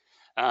paddock.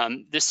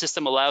 This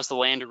system allows the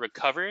land to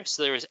recover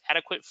so there is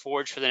adequate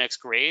forage for the next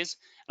graze,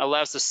 and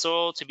allows the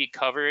soil to be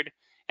covered,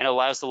 and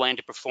allows the land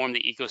to perform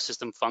the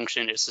ecosystem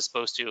function it's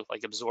supposed to,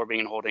 like absorbing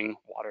and holding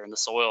water in the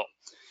soil.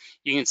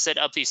 You can set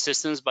up these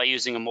systems by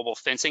using a mobile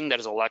fencing that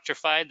is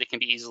electrified that can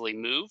be easily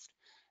moved.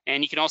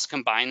 And you can also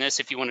combine this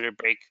if you wanted to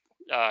break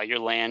your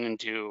land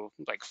into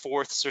like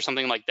fourths or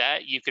something like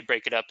that. You could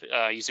break it up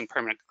using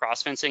permanent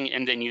cross fencing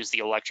and then use the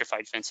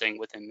electrified fencing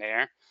within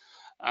there.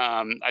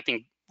 I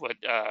think what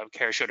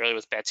Kara showed earlier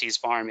with Betsy's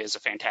farm is a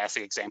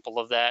fantastic example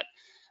of that.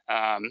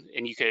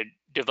 And you could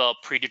develop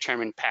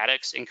predetermined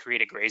paddocks and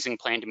create a grazing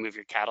plan to move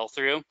your cattle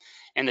through.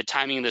 And the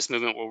timing of this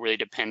movement will really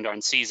depend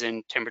on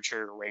season,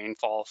 temperature,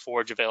 rainfall,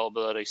 forage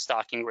availability,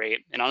 stocking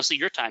rate, and honestly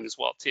your time as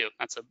well too.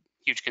 That's a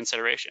huge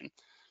consideration.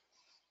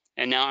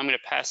 And now I'm going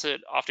to pass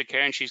it off to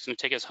Karen. She's going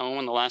to take us home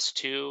on the last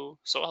two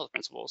soil health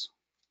principles.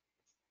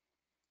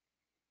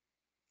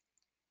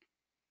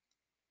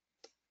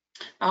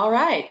 All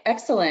right,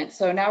 excellent.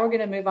 So now we're going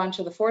to move on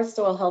to the fourth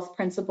soil health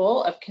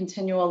principle of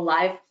continual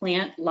live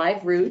plant,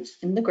 live root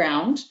in the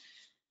ground.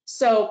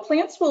 So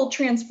plants will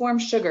transform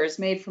sugars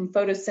made from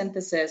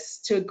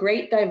photosynthesis to a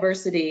great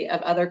diversity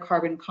of other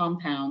carbon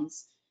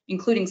compounds,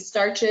 including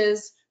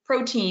starches,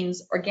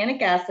 proteins,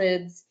 organic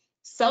acids,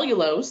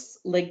 cellulose,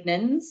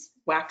 lignins,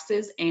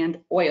 waxes, and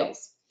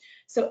oils.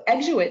 So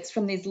exudates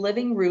from these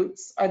living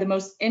roots are the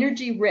most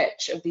energy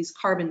rich of these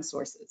carbon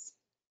sources.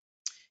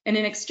 And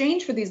in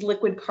exchange for these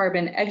liquid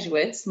carbon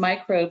exudates,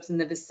 microbes in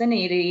the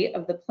vicinity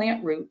of the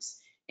plant roots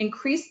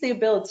increase the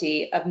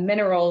ability of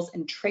minerals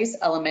and trace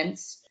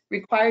elements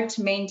required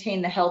to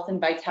maintain the health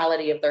and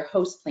vitality of their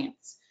host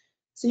plants.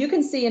 So you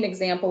can see an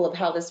example of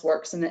how this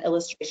works in the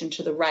illustration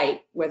to the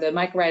right, where the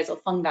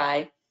mycorrhizal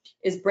fungi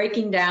is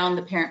breaking down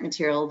the parent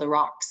material, the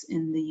rocks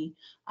in the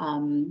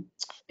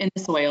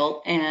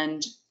soil,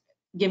 and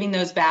giving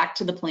those back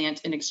to the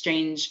plant in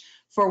exchange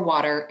for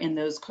water in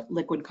those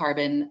liquid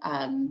carbon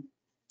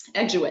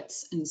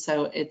exudates. And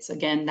so it's,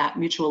 again, that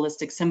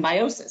mutualistic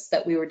symbiosis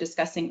that we were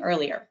discussing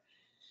earlier.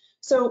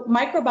 So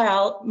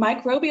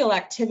microbial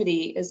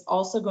activity is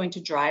also going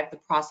to drive the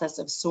process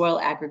of soil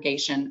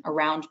aggregation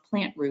around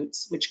plant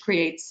roots, which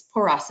creates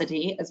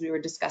porosity, as we were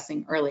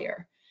discussing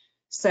earlier.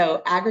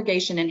 So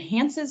aggregation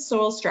enhances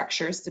soil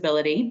structure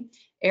stability,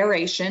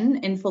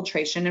 aeration,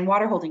 infiltration, and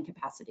water holding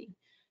capacity.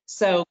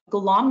 So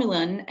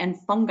glomalin and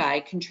fungi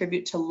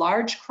contribute to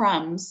large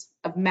crumbs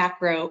of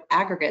macro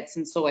aggregates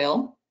in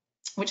soil,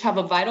 which have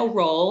a vital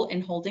role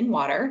in holding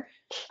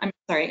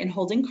in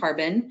holding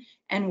carbon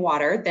and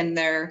water than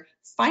their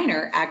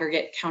finer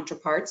aggregate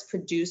counterparts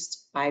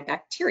produced by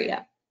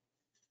bacteria.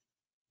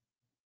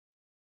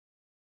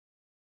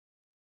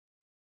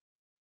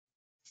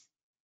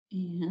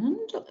 And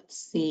let's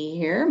see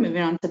here,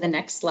 moving on to the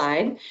next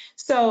slide.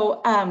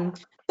 So some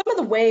of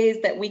the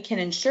ways that we can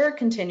ensure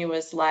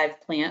continuous live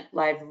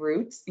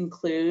roots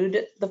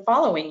include the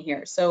following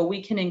here. So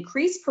we can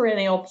increase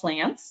perennial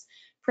plants.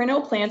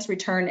 Perennial plants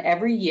return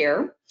every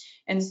year.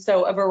 And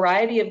so a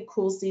variety of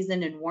cool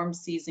season and warm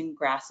season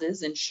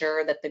grasses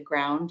ensure that the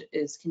ground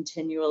is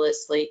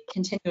continuously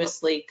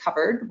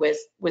covered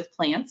with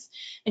plants.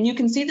 And you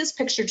can see this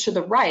picture to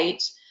the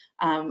right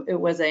It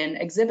was an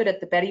exhibit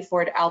at the Betty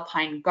Ford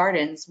Alpine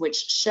Gardens, which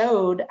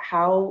showed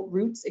how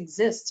roots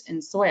exist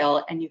in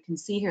soil. And you can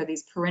see here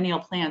these perennial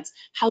plants,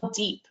 how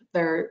deep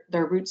their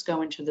roots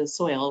go into the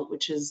soil,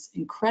 which is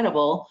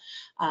incredible.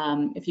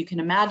 If you can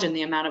imagine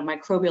the amount of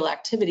microbial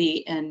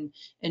activity and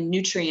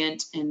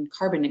nutrient and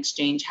carbon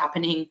exchange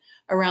happening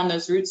around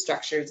those root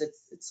structures,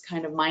 it's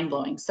kind of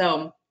mind-blowing.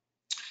 So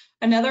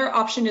another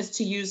option is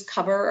to use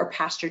cover or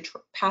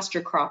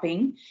pasture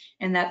cropping,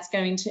 and that's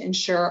going to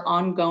ensure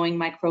ongoing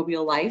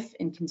microbial life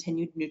and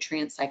continued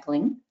nutrient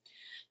cycling.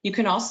 You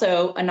can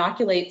also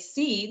inoculate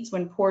seeds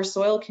when poor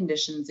soil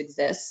conditions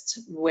exist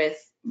with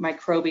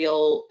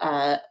microbial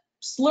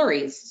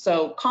slurries.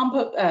 So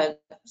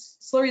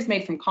slurries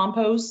made from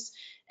compost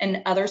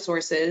and other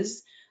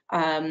sources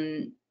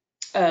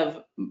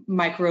of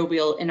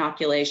microbial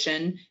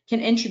inoculation can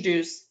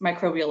introduce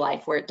microbial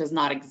life where it does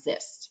not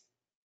exist.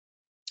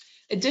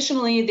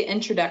 Additionally, the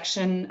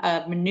introduction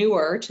of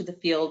manure to the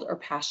field or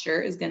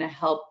pasture is going to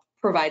help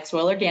provide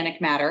soil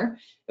organic matter.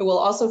 It will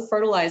also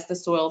fertilize the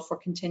soil for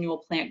continual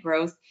plant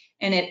growth,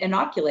 and it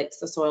inoculates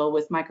the soil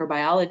with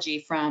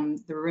microbiology from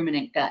the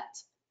ruminant gut.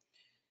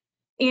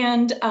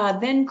 And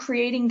then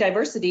creating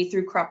diversity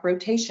through crop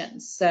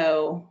rotations.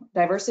 So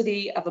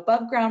diversity of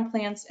above ground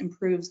plants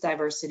improves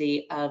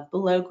diversity of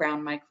below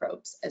ground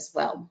microbes as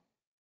well.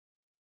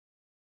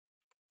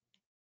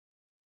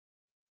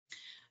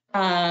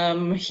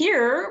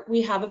 Here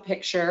we have a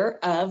picture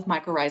of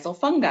mycorrhizal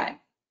fungi.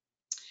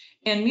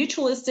 And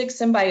mutualistic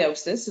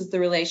symbiosis is the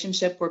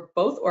relationship where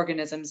both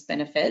organisms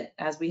benefit,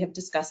 as we have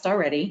discussed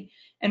already.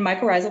 And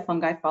mycorrhizal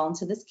fungi fall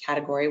into this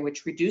category,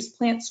 which reduce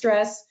plant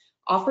stress,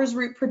 offers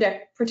root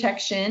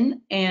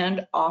protection,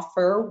 and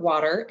offer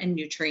water and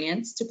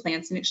nutrients to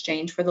plants in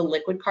exchange for the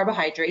liquid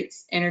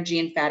carbohydrates, energy,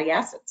 and fatty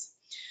acids.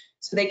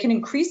 So they can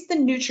increase the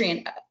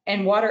nutrient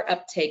and water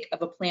uptake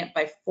of a plant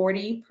by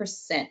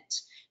 40%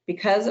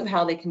 because of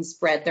how they can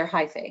spread their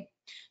hyphae.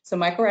 So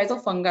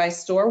mycorrhizal fungi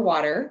store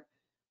water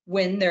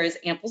when there is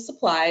ample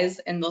supplies,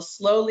 and they'll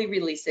slowly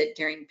release it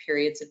during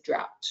periods of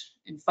drought.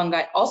 And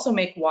fungi also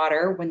make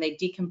water when they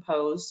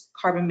decompose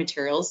carbon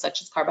materials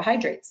such as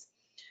carbohydrates.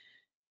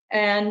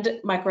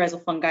 And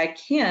mycorrhizal fungi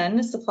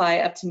can supply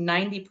up to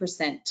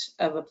 90%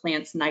 of a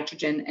plant's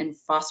nitrogen and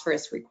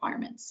phosphorus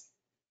requirements.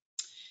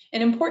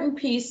 An important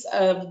piece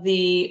of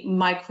the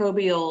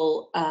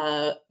microbial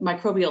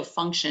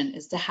function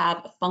is to have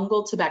a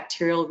fungal to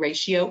bacterial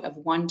ratio of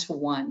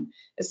 1:1,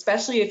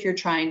 especially if you're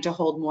trying to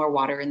hold more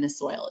water in the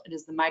soil. It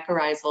is the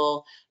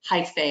mycorrhizal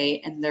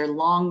hyphae and their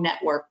long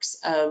networks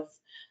of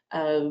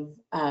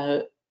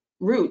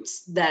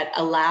roots that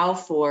allow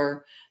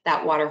for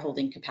that water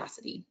holding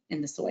capacity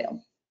in the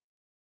soil.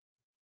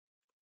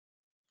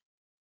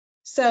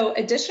 So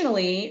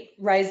additionally,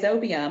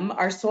 rhizobium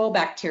are soil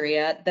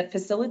bacteria that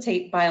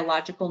facilitate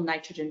biological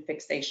nitrogen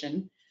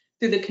fixation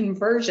through the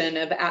conversion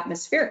of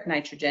atmospheric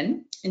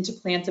nitrogen into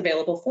plant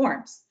available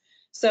forms.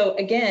 So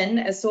again,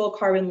 as soil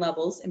carbon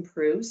levels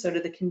improve, so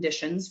do the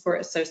conditions for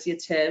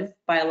associative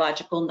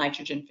biological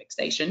nitrogen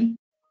fixation.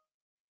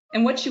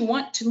 And what you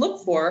want to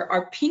look for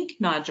are pink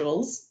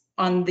nodules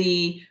on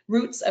the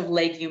roots of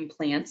legume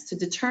plants to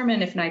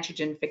determine if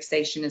nitrogen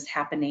fixation is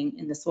happening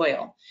in the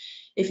soil.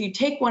 If you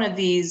take one of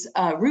these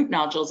root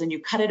nodules and you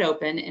cut it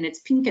open and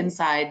it's pink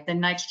inside, then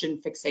nitrogen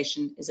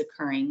fixation is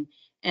occurring.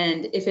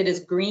 And if it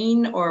is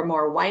green or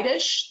more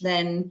whitish,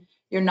 then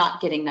you're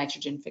not getting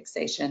nitrogen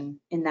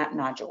fixation in that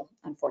nodule,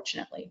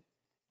 unfortunately.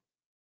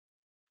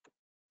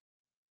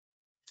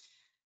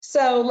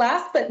 So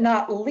last but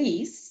not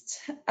least,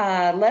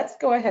 let's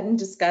go ahead and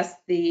discuss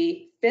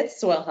the 5th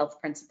soil health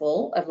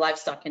principle of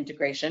livestock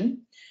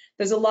integration.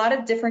 There's a lot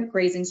of different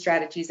grazing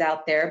strategies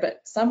out there,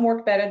 but some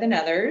work better than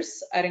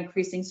others at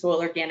increasing soil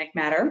organic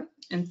matter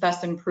and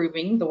thus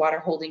improving the water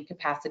holding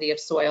capacity of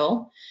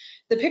soil.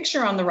 The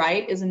picture on the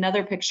right is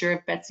another picture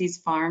of Betsy's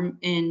farm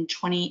in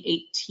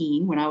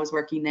 2018 when I was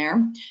working there,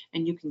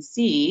 and you can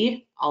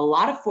see a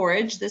lot of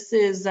forage. This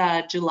is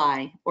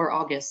July or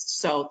August,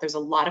 so there's a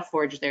lot of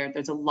forage there.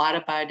 There's a lot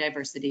of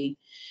biodiversity,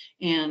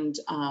 and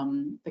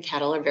the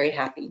cattle are very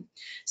happy.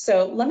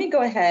 So let me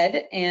go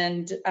ahead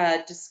and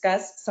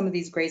discuss some of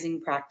these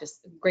grazing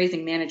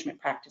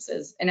management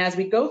practices. And as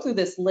we go through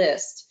this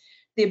list,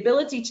 the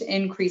ability to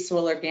increase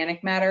soil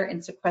organic matter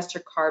and sequester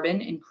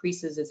carbon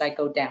increases as I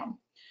go down.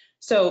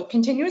 So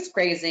continuous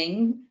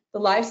grazing, the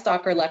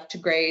livestock are left to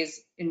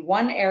graze in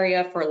one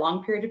area for a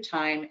long period of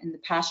time, and the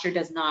pasture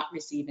does not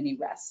receive any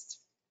rest.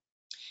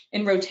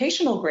 In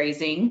rotational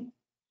grazing,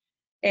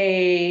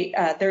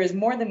 there is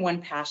more than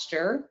one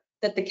pasture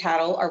that the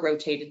cattle are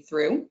rotated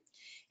through,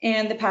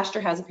 and the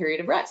pasture has a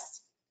period of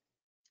rest.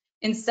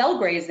 In cell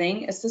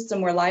grazing, a system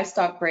where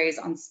livestock graze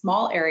on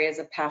small areas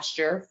of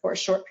pasture for a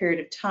short period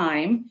of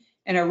time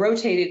and are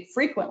rotated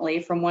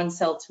frequently from one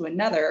cell to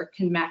another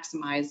can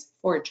maximize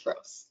forage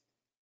growth.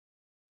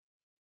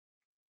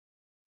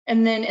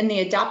 And then in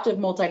the adaptive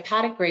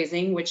multi-paddock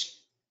grazing, which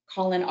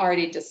Colin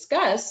already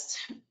discussed,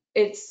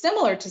 it's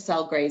similar to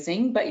cell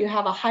grazing, but you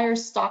have a higher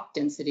stock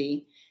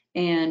density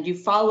and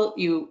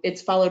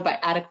it's followed by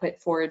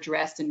adequate forage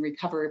rest and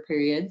recovery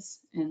periods.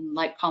 And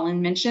like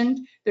Colin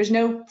mentioned, there's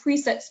no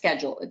preset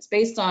schedule. It's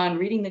based on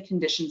reading the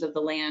conditions of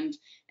the land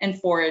and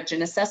forage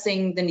and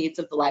assessing the needs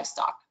of the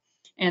livestock.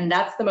 And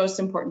that's the most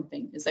important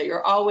thing, is that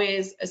you're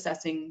always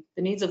assessing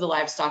the needs of the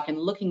livestock and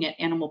looking at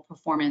animal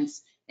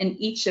performance in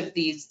each of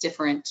these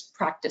different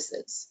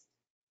practices.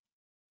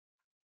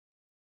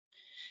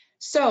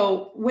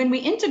 So when we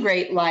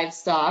integrate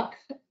livestock,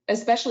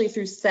 especially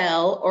through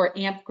cell or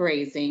amp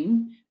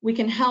grazing,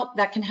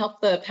 that can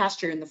help the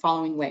pasture in the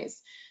following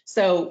ways.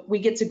 So we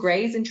get to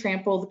graze and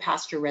trample the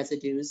pasture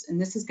residues,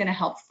 and this is going to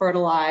help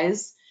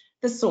fertilize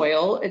the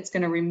soil. It's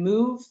going to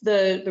remove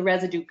the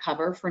residue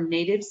cover for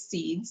native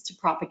seeds to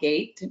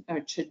propagate,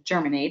 or to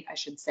germinate, I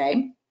should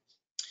say.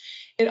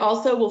 It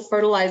also will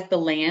fertilize the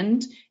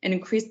land and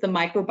increase the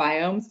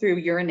microbiome through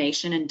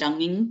urination and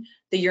dunging.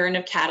 The urine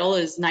of cattle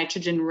is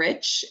nitrogen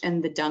rich,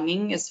 and the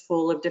dunging is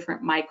full of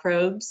different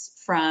microbes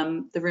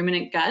from the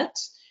ruminant gut.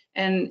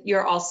 And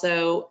you're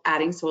also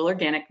adding soil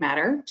organic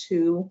matter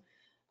to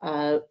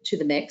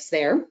the mix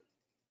there.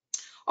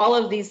 All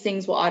of these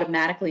things will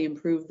automatically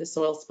improve the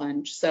soil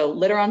sponge. So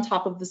litter on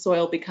top of the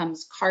soil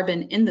becomes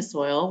carbon in the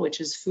soil, which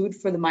is food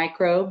for the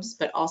microbes,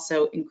 but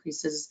also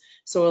increases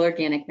soil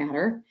organic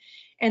matter.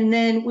 And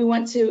then we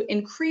want to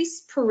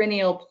increase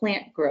perennial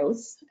plant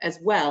growth as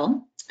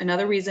well.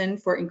 Another reason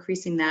for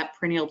increasing that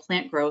perennial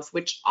plant growth,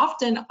 which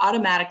often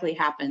automatically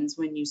happens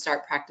when you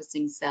start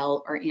practicing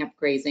cell or amp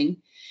grazing.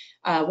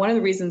 One of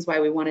the reasons why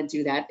we want to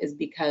do that is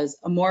because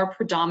a more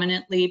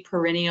predominantly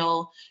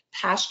perennial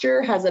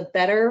pasture has a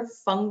better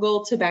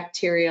fungal to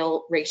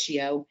bacterial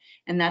ratio,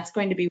 and that's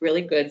going to be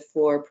really good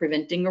for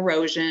preventing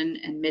erosion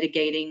and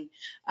mitigating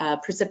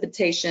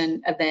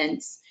precipitation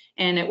events,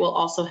 and it will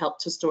also help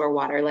to store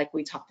water like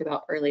we talked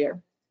about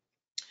earlier.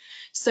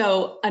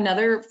 So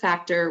another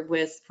factor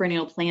with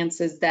perennial plants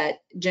is that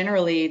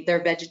generally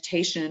their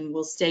vegetation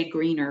will stay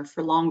greener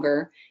for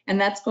longer, and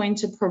that's going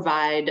to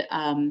provide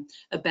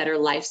a better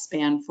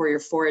lifespan for your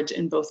forage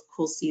in both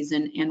cool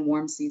season and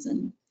warm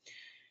season.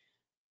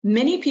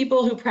 Many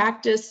people who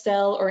practice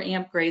cell or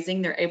amp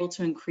grazing, they're able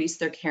to increase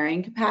their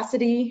carrying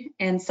capacity,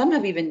 and some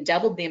have even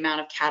doubled the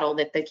amount of cattle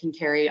that they can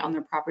carry on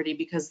their property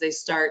because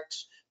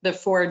the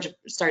forage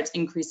starts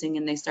increasing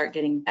and they start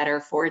getting better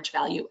forage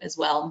value as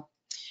well.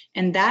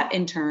 And that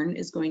in turn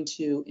is going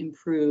to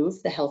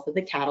improve the health of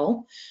the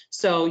cattle.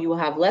 So you will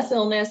have less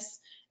illness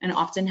and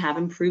often have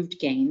improved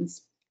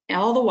gains.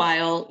 All the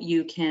while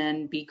you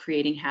can be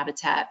creating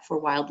habitat for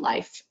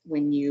wildlife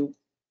when you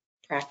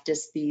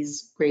practice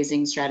these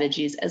grazing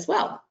strategies as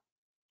well.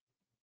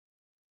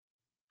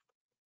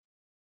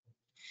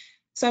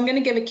 So I'm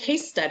going to give a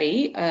case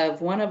study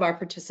of one of our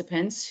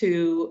participants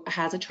who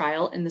has a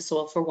trial in the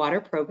Soil for Water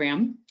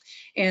program.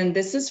 And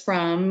this is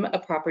from a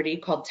property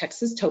called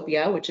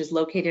Texastopia, which is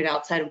located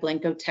outside of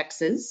Blanco,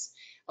 Texas,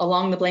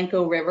 along the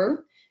Blanco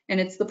River. And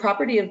it's the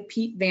property of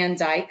Pete Van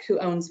Dyke, who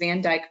owns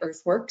Van Dyke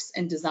Earthworks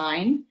and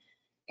Design.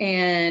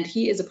 And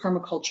he owns a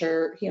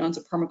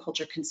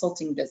permaculture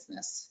consulting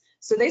business.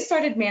 So they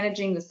started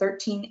managing the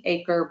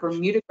 13-acre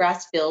Bermuda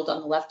grass field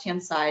on the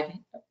left-hand side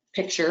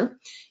picture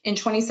in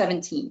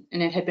 2017,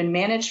 and it had been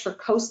managed for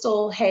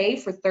coastal hay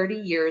for 30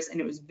 years,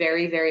 and it was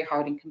very, very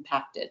hard and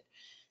compacted.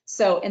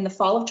 So in the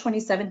fall of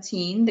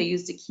 2017, they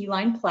used a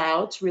keyline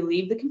plow to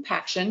relieve the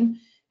compaction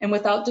and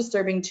without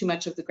disturbing too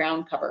much of the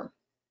ground cover.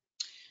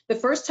 The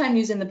first time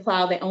using the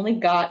plow, they only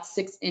got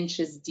 6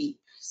 inches deep.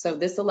 So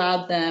this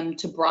allowed them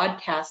to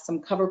broadcast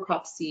some cover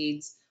crop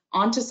seeds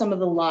onto some of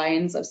the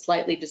lines of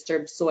slightly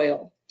disturbed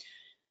soil.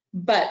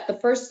 But the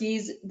first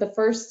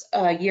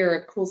year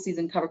of cool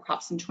season cover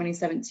crops in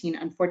 2017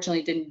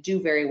 unfortunately didn't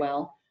do very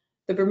well.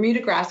 The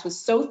Bermuda grass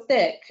was so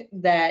thick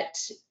that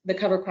the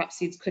cover crop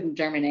seeds couldn't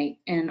germinate,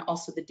 and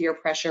also the deer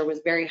pressure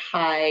was very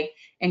high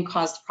and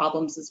caused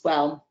problems as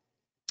well.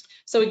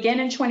 So again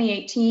in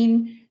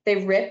 2018, they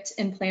ripped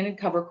and planted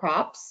cover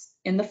crops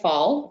in the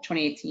fall of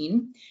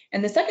 2018,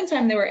 and the second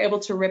time they were able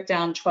to rip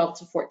down 12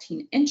 to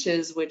 14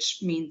 inches, which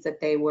means that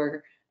they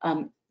were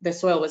the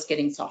soil was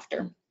getting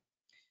softer.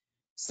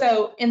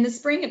 So in the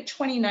spring of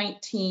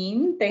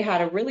 2019, they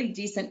had a really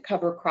decent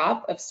cover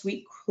crop of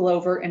sweet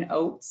clover and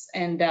oats,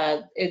 and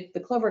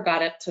the clover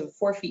got up to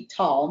 4 feet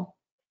tall.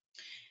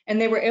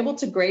 And they were able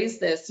to graze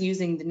this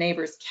using the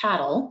neighbor's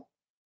cattle,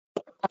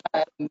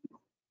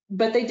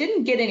 but they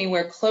didn't get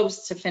anywhere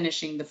close to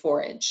finishing the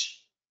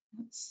forage.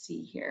 Let's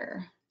see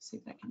here, see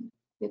if I can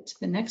get to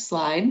the next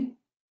slide.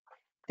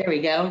 There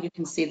we go. You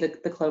can see the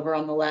clover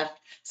on the left.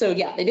 So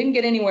yeah, they didn't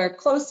get anywhere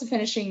close to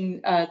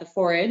finishing the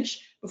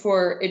forage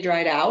before it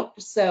dried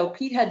out. So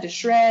Pete had to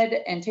shred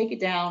and take it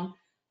down.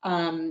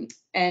 And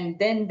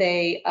then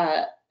they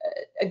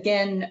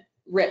again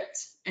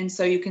ripped. And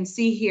so you can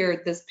see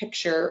here, this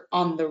picture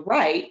on the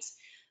right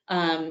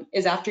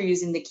is after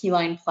using the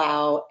keyline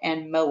plow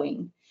and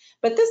mowing.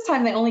 But this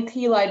time they only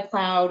keyline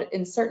plowed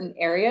in certain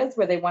areas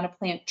where they want to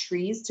plant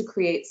trees to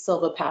create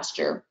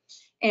silvopasture.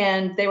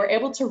 And they were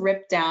able to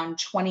rip down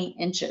 20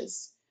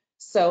 inches.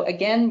 So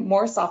again,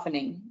 more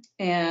softening.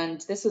 And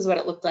this is what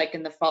it looked like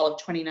in the fall of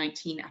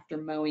 2019 after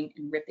mowing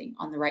and ripping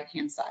on the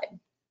right-hand side.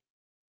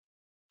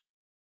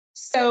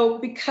 So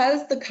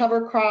because the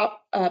cover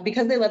crop,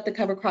 because they let the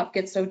cover crop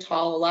get so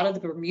tall, a lot of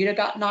the Bermuda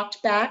got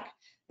knocked back,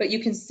 but you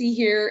can see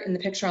here in the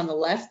picture on the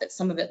left that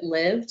some of it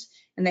lived,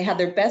 and they had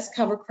their best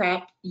cover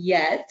crop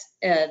yet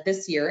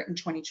this year in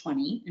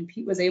 2020. And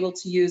Pete was able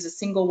to use a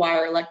single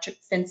wire electric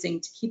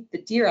fencing to keep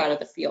the deer out of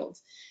the field.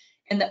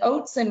 And the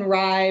oats and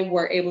rye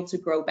were able to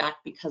grow back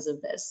because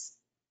of this.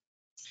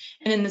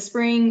 And in the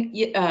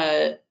spring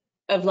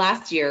of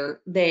last year,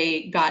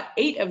 they got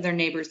 8 of their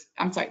neighbors,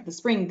 I'm sorry, the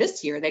spring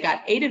this year, they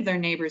got 8 of their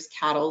neighbors'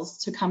 cattle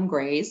to come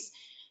graze.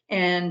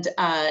 And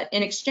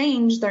in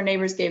exchange, their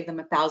neighbors gave them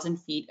 1,000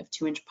 feet of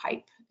 2-inch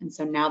pipe. And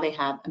so now they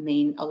have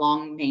a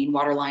long main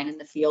water line in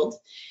the field.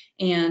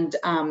 And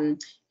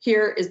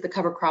here is the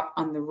cover crop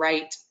on the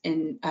right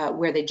in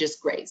where they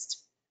just grazed.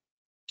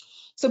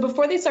 So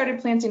before they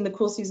started planting the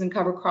cool season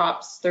cover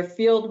crops, their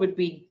field would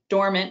be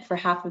dormant for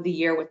half of the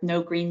year with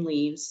no green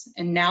leaves.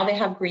 And now they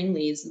have green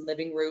leaves and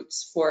living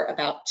roots for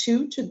about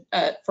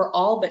for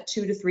all but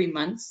 2 to 3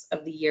 months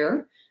of the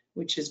year,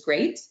 which is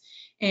great.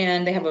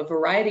 And they have a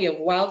variety of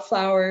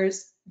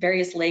wildflowers,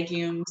 various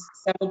legumes,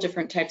 several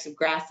different types of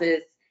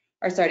grasses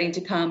are starting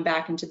to come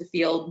back into the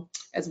field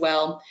as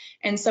well.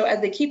 And so as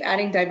they keep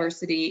adding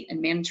diversity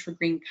and manage for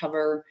green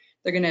cover,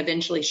 they're going to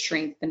eventually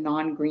shrink the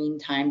non-green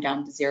time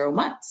down to 0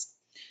 months.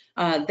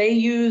 They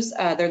use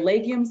their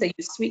legumes, they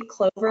use sweet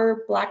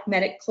clover, black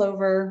medic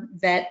clover,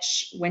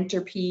 vetch,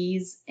 winter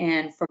peas,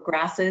 and for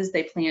grasses,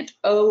 they plant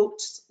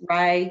oats,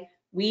 rye,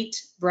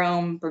 wheat,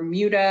 brome,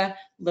 Bermuda,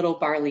 little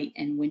barley,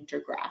 and winter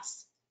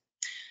grass.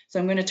 So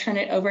I'm going to turn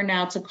it over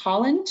now to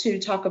Colin to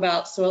talk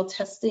about soil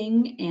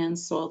testing and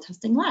soil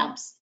testing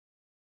labs.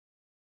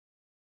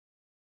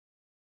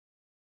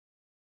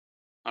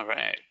 All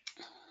right.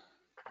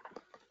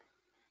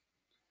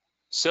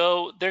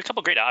 So there are a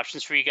couple great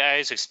options for you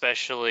guys,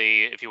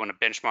 especially if you want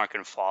to benchmark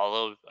and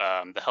follow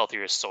the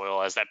healthier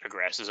soil as that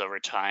progresses over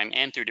time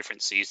and through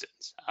different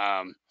seasons.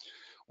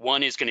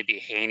 One is going to be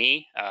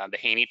Haney, the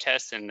Haney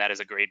test, and that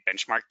is a great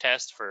benchmark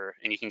test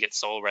and you can get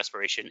soil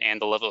respiration and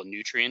the level of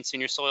nutrients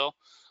in your soil,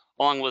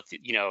 along with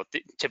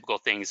typical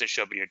things that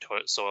show up in your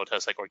soil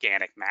test like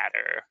organic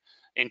matter,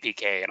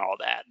 NPK, and all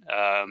that.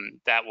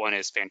 That one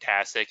is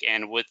fantastic.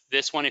 And with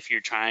this one, if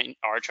you're trying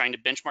to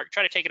benchmark,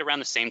 try to take it around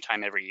the same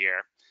time every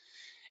year.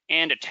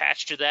 And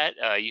attached to that,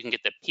 you can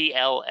get the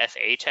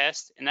PLFA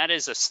test, and that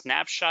is a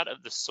snapshot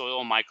of the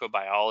soil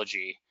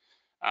microbiology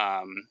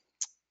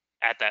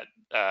at that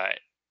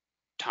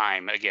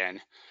time again.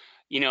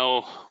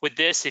 With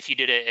this, if you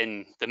did it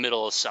in the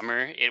middle of summer,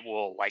 it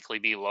will likely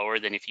be lower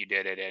than if you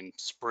did it in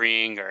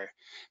spring or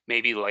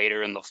maybe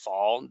later in the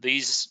fall.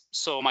 These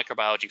soil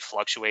microbiology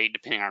fluctuate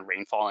depending on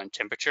rainfall and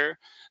temperature.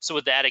 So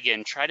with that,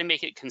 again, try to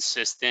make it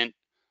consistent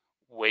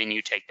when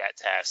you take that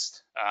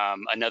test.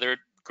 Another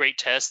great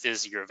test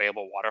is your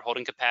available water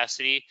holding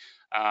capacity.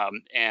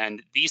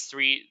 And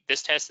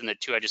this test and the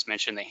 2 I just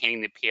mentioned, the Haney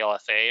and the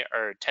PLFA,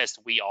 are tests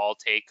we all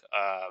take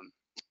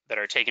that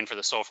are taken for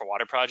the Soil for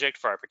Water project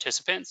for our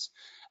participants.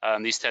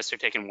 These tests are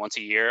taken once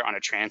a year on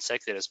a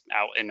transect that is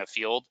out in a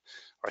field,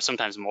 or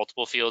sometimes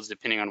multiple fields,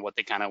 depending on what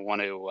they kind of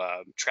want to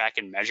track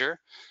and measure.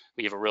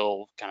 We have a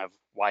real kind of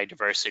wide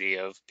diversity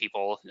of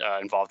people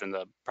involved in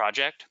the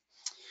project.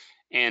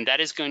 And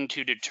that is going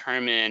to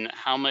determine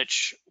how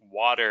much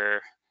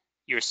water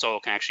your soil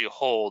can actually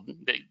hold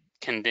that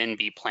can then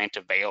be plant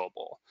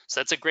available. So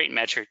that's a great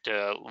metric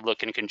to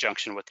look in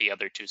conjunction with the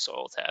other 2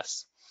 soil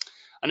tests.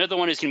 Another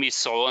one is going to be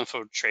soil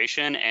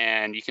infiltration,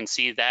 and you can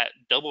see that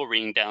double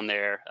ring down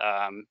there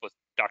with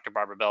Dr.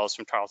 Barbara Bells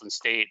from Tarleton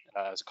State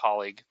as a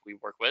colleague we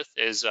work with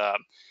is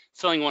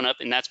filling one up,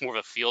 and that's more of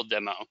a field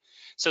demo.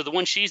 So the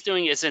one she's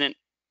doing isn't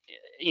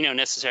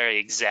necessarily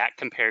exact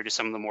compared to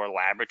some of the more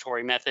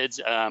laboratory methods,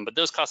 but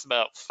those cost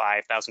about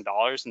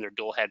 $5,000 and they're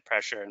dual head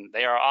pressure and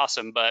they are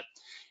awesome. But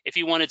if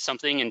you wanted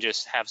something and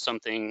just have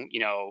something,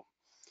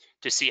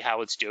 to see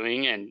how it's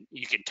doing and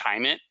you can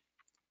time it,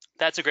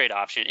 that's a great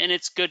option. And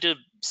it's good to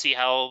see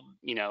how,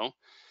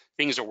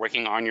 things are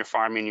working on your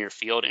farm in your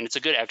field. And it's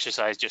a good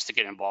exercise just to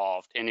get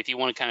involved. And if you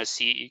want to kind of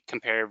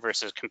compare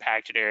versus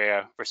compacted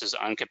area versus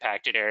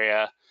uncompacted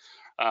area,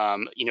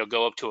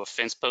 go up to a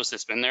fence post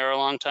that's been there a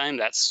long time.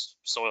 That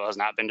soil has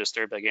not been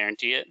disturbed, I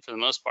guarantee it, for the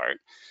most part.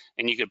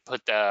 And you could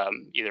put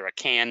either a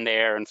can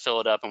there and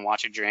fill it up and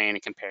watch it drain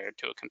and compare it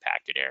to a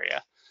compacted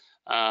area.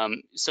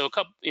 So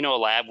a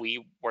lab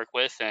we work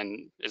with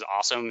and is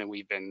awesome, and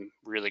we've been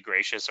really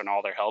gracious on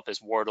all their help,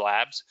 is Ward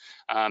Labs.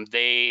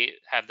 They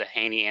have the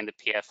Haney and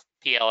the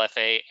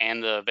PLFA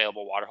and the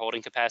available water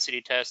holding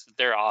capacity test.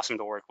 They're awesome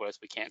to work with.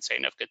 We can't say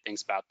enough good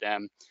things about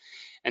them.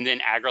 And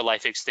then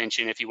AgriLife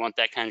Extension, if you want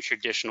that kind of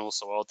traditional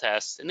soil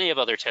test. And they have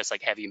other tests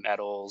like heavy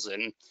metals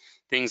and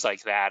things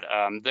like that.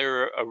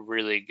 They're a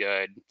really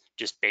good,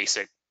 just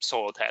basic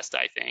soil test,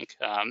 I think.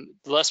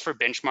 Less for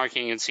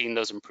benchmarking and seeing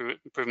those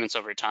improvements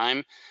over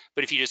time.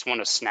 But if you just want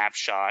a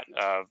snapshot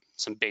of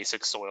some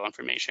basic soil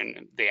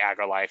information, the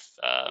AgriLife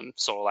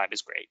Soil Lab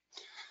is great.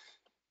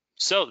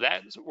 So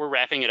we're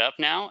wrapping it up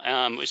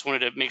now. We just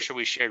wanted to make sure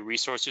we shared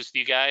resources with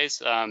you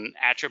guys.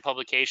 At your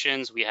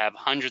publications, we have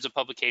hundreds of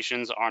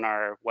publications on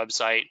our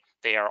website.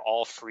 They are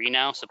all free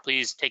now, so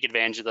please take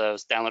advantage of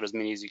those, download as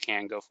many as you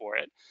can, go for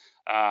it.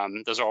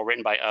 Those are all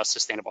written by us,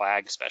 Sustainable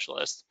Ag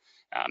Specialists,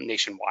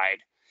 nationwide.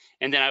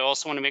 And then I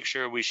also want to make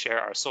sure we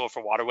share our Soil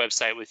for Water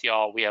website with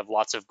y'all. We have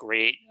lots of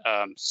great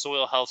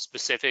soil health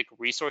specific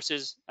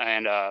resources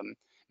and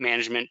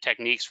management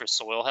techniques for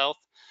soil health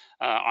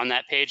on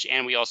that page.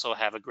 And we also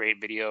have a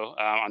great video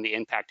on the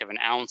impact of an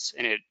ounce,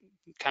 and it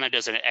kind of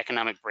does an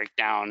economic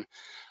breakdown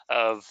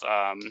of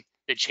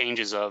the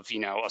changes of,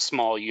 a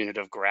small unit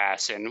of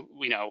grass. And,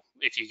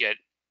 if you get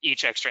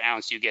each extra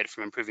ounce you get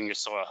from improving your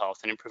soil health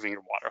and improving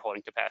your water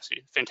holding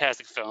capacity.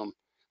 Fantastic film,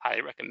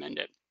 highly recommend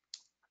it.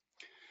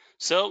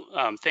 So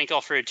thank you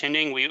all for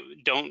attending.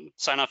 We don't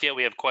sign off yet.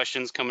 We have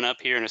questions coming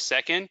up here in a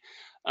second.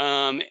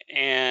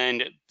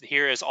 And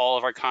here is all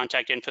of our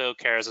contact info.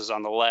 Kara's is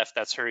on the left,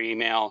 that's her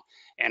email,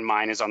 and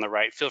mine is on the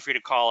right. Feel free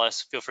to call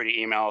us, feel free to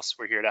email us.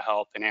 We're here to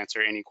help and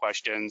answer any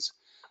questions.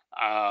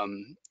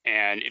 And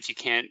if you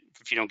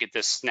don't get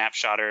this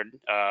snapshotted,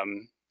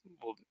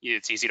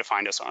 it's easy to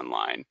find us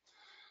online.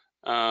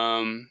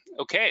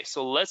 Okay,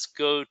 so let's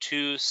go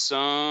to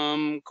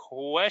some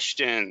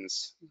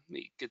questions. Let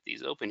me get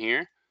these open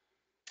here.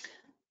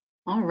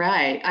 All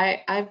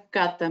right, I've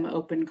got them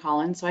open,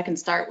 Colin, so I can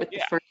start with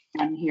the first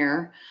one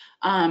here.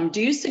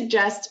 Do you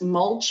suggest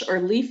mulch or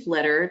leaf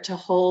litter to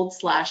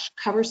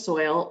hold/cover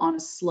soil on a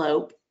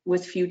slope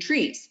with few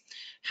trees?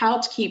 How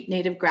to keep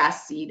native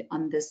grass seed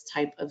on this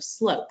type of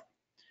slope?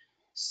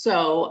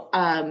 So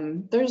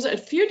there's a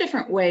few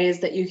different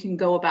ways that you can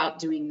go about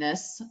doing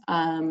this.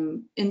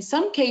 In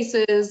some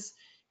cases,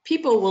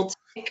 people will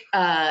take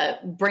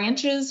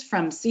branches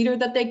from cedar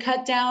that they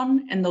cut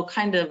down and they'll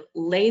kind of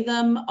lay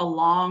them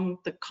along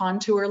the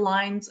contour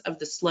lines of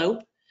the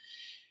slope.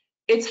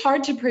 It's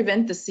hard to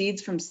prevent the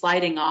seeds from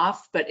sliding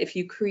off, but if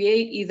you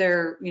create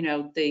either,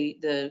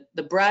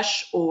 the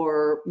brush,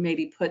 or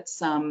maybe put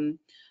some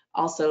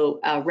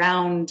also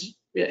round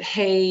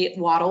hay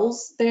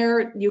wattles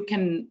there, you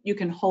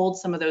can hold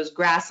some of those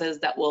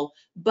grasses that will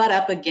butt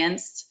up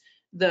against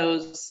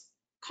those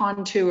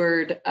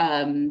contoured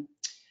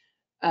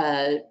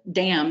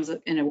dams,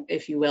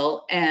 if you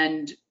will,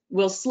 and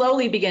will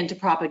slowly begin to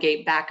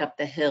propagate back up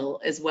the hill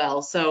as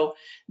well. So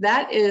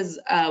that is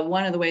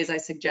one of the ways I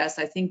suggest.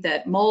 I think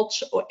that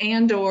mulch or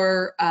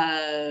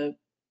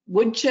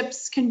wood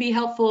chips can be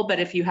helpful,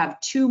 but if you have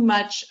too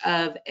much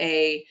of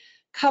a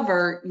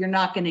cover, you're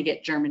not going to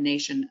get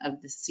germination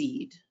of the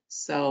seed.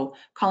 So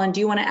Colin, do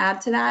you want to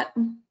add to that?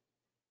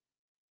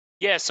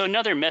 Yeah, so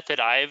another method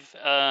I've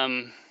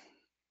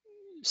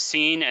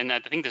seen, and I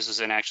think this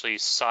is in actually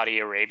Saudi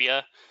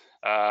Arabia,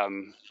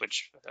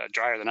 which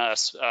drier than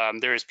us.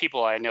 There's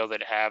people I know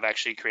that have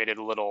actually created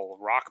little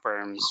rock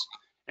berms,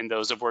 and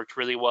those have worked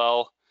really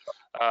well.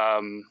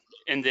 And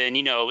then,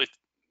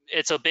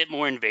 it's a bit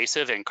more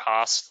invasive and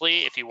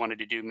costly if you wanted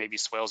to do maybe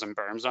swales and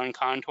berms on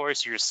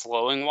contours, so you're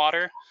slowing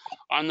water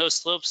on those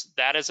slopes.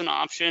 That is an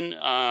option.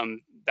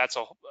 That's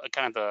a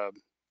kind of a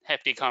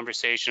hefty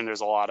conversation.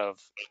 There's a lot of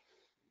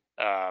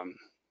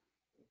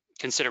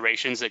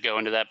considerations that go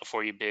into that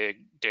before you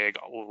dig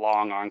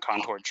long on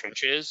contoured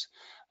trenches.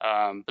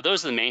 But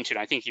those are the main two.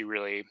 And I think you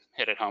really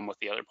hit it home with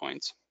the other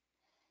points.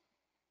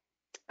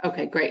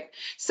 Okay, great.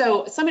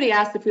 So somebody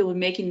asked if we were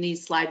making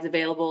these slides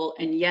available,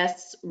 and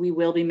yes, we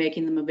will be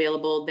making them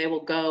available. They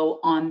will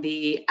go on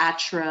the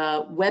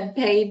ATRA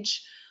webpage.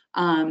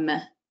 I'm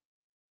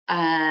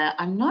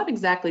not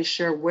exactly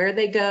sure where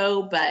they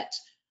go, but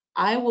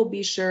I will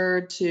be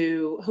sure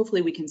to,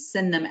 hopefully we can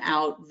send them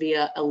out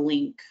via a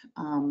link.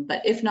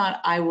 But if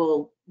not, I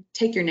will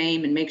take your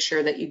name and make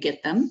sure that you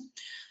get them.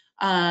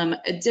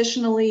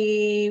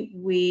 Additionally,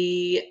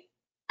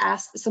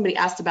 somebody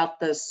asked about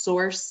the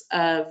source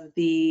of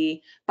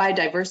the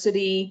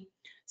biodiversity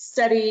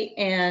study,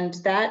 and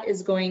that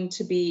is going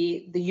to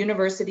be the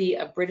University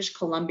of British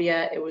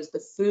Columbia. It was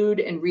the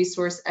Food and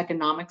Resource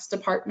Economics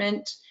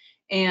Department,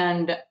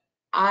 and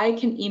I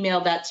can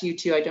email that to you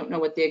too. I don't know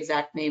what the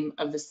exact name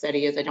of the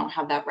study is. I don't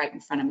have that right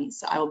in front of me,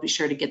 so I will be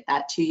sure to get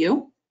that to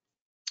you.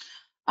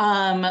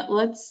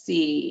 Let's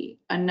see.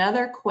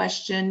 Another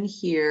question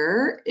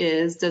here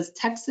is, does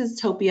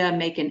Texastopia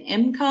make an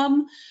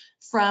income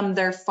from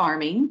their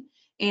farming?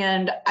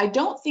 And I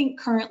don't think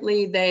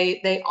currently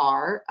they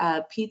are.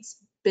 Pete's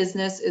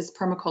business is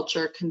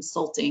permaculture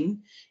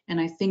consulting, and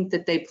I think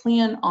that they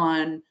plan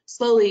on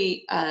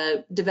slowly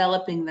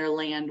developing their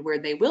land where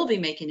they will be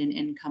making an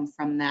income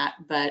from that,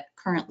 but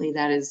currently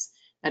that is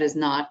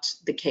not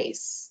the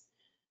case.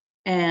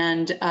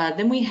 And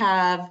then we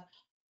have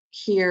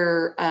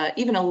here,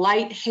 even a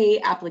light hay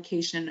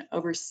application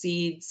over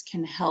seeds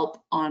can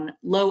help on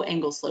low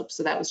angle slopes.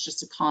 So that was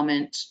just a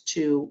comment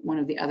to one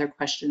of the other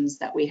questions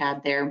that we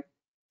had there.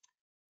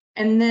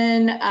 And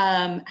then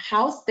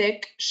how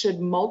thick should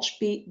mulch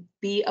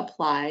be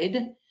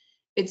applied?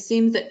 It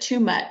seems that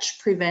too much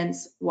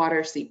prevents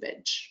water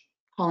seepage.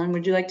 Colin,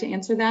 would you like to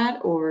answer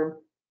that, or?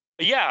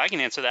 Yeah, I can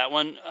answer that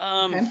one.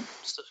 Okay.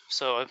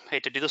 So I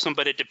hate to do this one,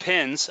 but it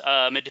depends.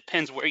 It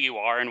depends where you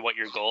are and what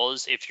your goal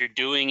is. If you're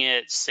doing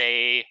it,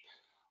 say,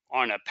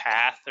 on a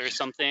path or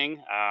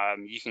something,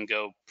 you can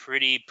go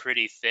pretty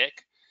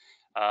thick.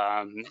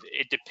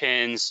 It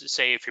depends.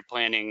 Say if you're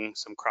planting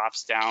some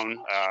crops down.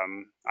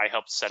 I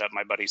helped set up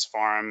my buddy's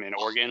farm in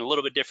Oregon. A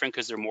little bit different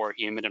because they're more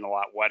humid and a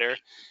lot wetter.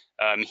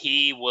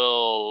 He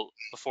will,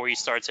 before he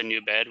starts a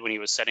new bed, when he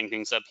was setting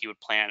things up, he would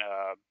plant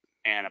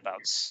an about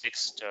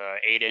 6 to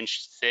 8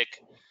 inch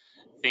thick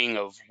thing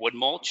of wood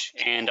mulch,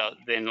 and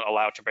then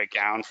allow it to break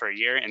down for a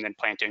year, and then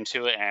plant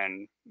into it,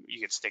 and you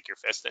could stick your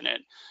fist in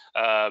it.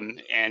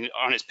 And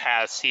on his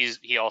paths,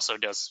 he also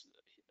does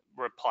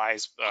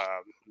replies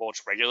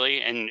mulch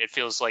regularly, and it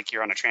feels like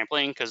you're on a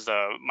trampoline because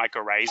the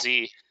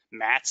mycorrhizae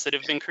mats that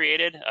have been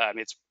created.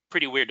 It's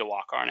pretty weird to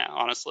walk on,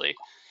 honestly.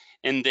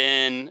 And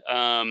then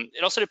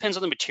it also depends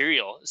on the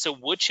material. So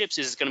wood chips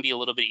is going to be a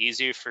little bit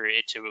easier for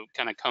it to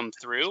kind of come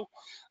through.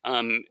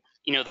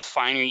 The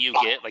finer you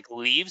get, like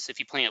leaves, if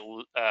you put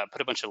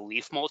a bunch of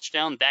leaf mulch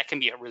down, that can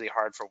be really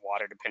hard for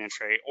water to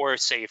penetrate. Or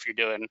say if you're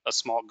doing a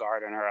small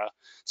garden or a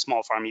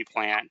small farm you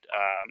plant,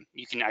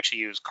 you can actually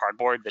use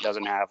cardboard that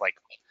doesn't have like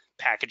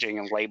packaging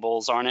and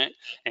labels on it,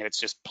 and it's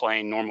just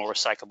plain normal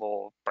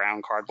recyclable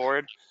brown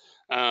cardboard.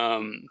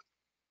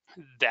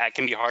 That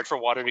can be hard for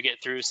water to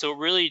get through. So it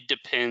really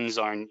depends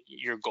on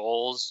your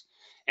goals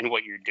and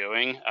what you're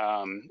doing.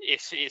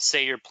 If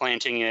say you're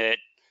planting it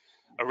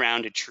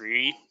around a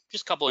tree,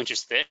 just a couple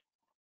inches thick,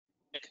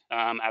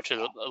 out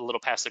a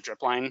little past the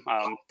drip line,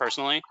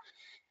 personally.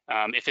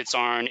 If it's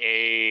on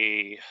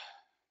a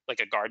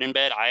garden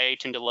bed, I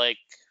tend to like,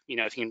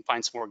 if you can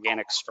find some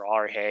organic straw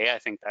or hay, I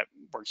think that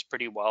works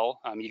pretty well.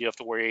 You do have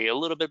to worry a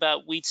little bit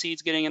about weed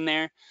seeds getting in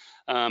there,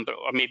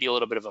 or maybe a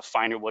little bit of a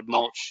finer wood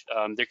mulch.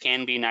 There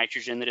can be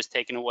nitrogen that is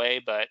taken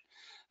away, but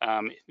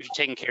if you're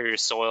taking care of your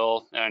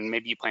soil and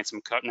maybe you plant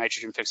some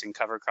nitrogen fixing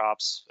cover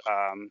crops,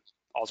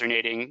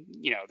 alternating,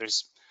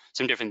 there's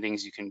some different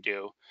things you can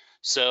do.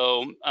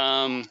 So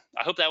I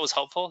hope that was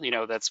helpful.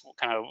 That's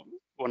kind of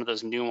one of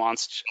those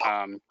nuanced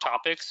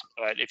topics.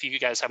 But if you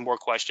guys have more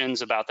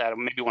questions about that, or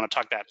maybe want to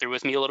talk that through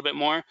with me a little bit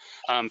more,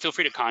 feel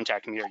free to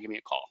contact me or give me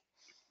a call.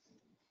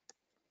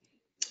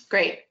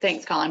 Great,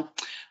 thanks, Colin.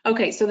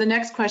 Okay, so the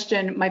next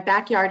question, my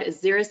backyard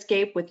is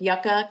xeriscape with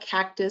yucca,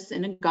 cactus,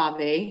 and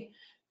agave.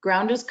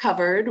 Ground is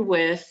covered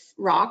with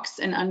rocks,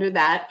 and under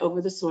that,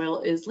 over the soil,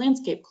 is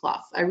landscape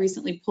cloth. I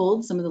recently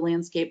pulled some of the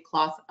landscape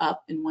cloth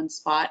up in one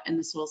spot, and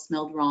the soil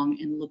smelled wrong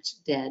and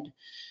looked dead.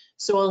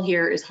 Soil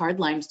here is hard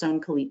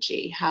limestone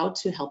caliche. How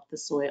to help the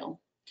soil?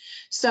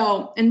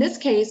 So in this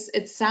case,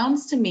 it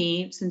sounds to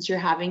me, since you're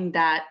having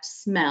that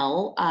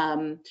smell,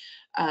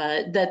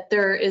 that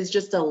there is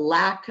just a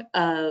lack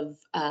of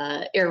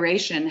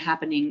aeration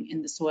happening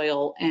in the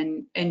soil,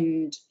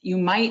 and you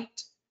might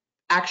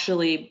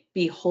actually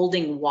be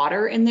holding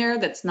water in there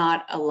that's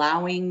not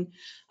allowing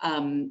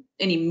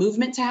any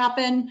movement to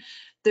happen.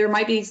 There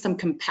might be some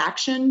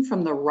compaction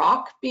from the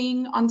rock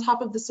being on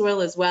top of the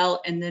soil as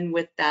well, and then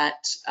with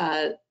that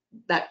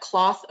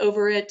cloth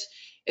over it,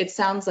 it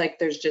sounds like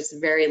there's just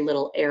very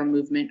little air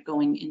movement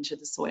going into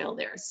the soil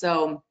there.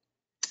 So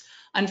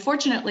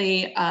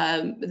unfortunately,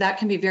 that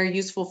can be very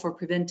useful for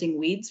preventing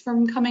weeds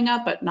from coming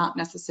up, but not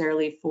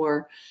necessarily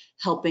for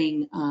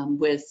helping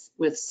with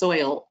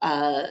soil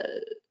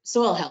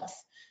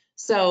health.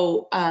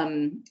 So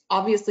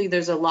obviously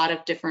there's a lot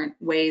of different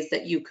ways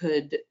that you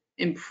could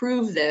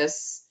improve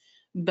this,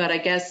 but I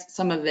guess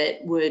some of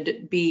it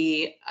would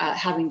be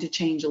having to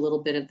change a little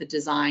bit of the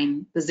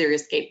design, the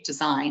xeriscape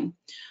design,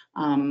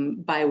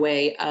 by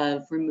way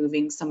of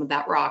removing some of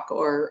that rock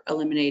or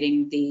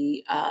eliminating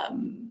the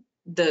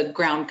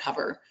ground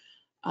cover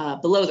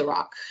below the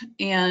rock.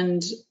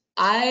 And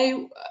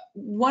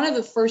one of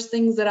the first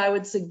things that I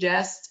would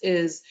suggest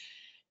is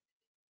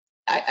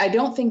I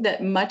don't think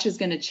that much is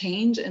going to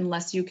change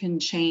unless you can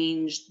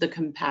change the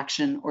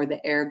compaction or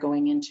the air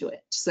going into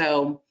it.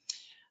 So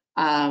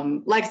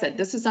like I said,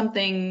 this is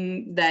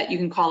something that you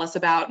can call us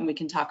about and we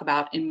can talk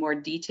about in more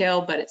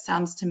detail, but it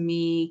sounds to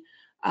me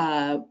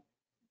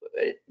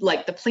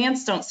like the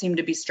plants don't seem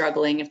to be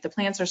struggling. If the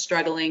plants are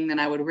struggling, then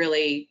I would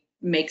really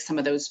make some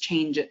of those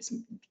changes,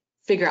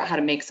 figure out how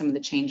to make some of the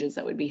changes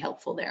that would be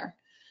helpful there.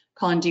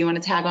 Colin, do you want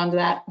to tag on to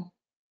that?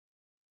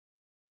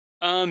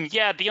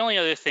 Yeah, the only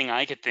other thing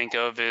I could think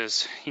of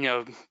is,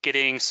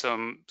 getting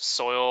some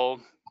soil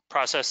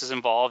processes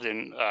involved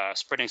and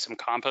spreading some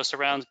compost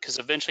around, because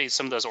eventually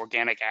some of those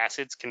organic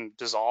acids can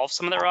dissolve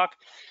some of the rock.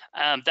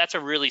 That's a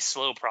really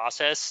slow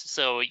process,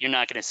 so you're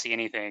not going to see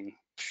anything.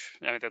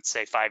 Let's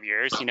say 5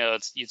 years.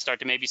 You'd start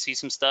to maybe see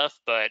some stuff,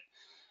 but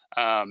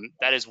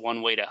that is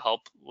one way to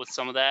help with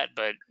some of that.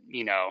 But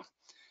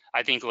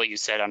I think what you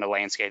said on a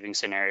landscaping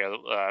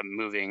scenario,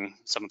 moving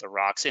some of the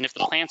rocks, and if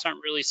the plants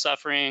aren't really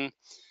suffering,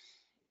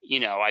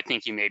 I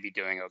think you may be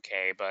doing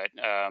okay. But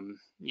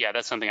yeah,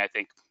 that's something I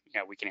think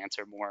we can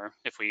answer more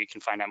if we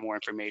can find out more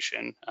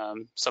information.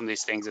 Some of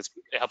these things, it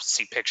helps to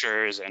see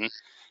pictures and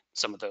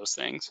some of those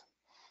things.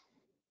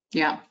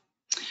 Yeah.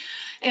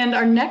 And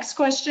our next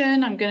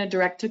question, I'm going to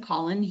direct to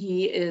Colin.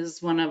 He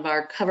is one of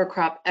our cover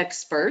crop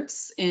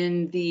experts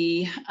in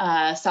the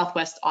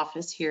Southwest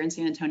office here in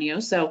San Antonio.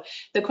 So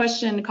the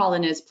question,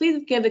 Colin, is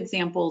please give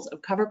examples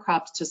of cover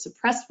crops to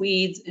suppress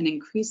weeds and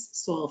increase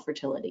soil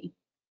fertility.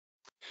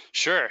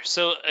 Sure.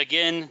 So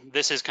again,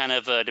 this is kind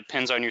of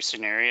depends on your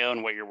scenario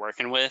and what you're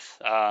working with.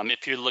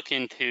 If you're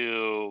looking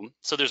to,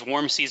 so there's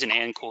warm season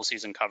and cool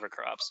season cover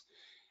crops.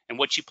 And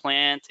what you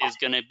plant is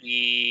going to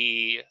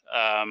be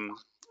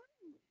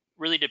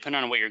really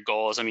dependent on what your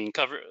goal is. I mean,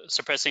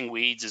 suppressing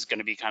weeds is going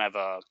to be kind of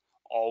a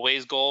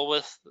always goal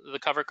with the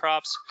cover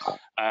crops.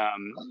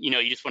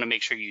 You just want to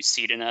make sure you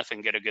seed enough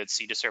and get a good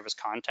seed to surface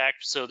contact.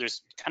 So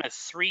there's kind of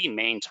three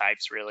main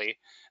types really.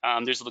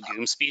 There's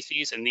legume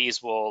species, and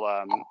these will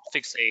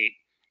fixate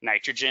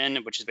nitrogen,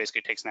 which is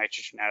basically takes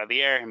nitrogen out of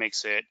the air and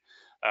makes it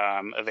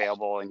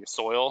available in your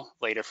soil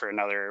later for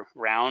another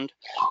round.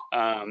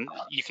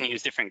 You can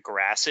use different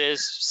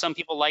grasses. Some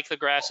people like the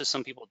grasses,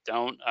 some people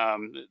don't.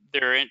 They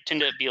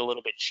tend to be a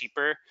little bit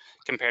cheaper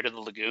compared to the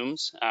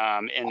legumes.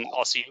 And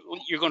also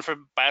you're going for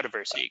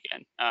biodiversity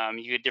again.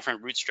 You get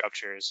different root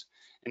structures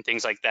and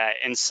things like that.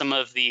 And some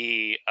of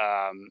the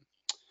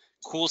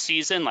cool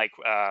season, like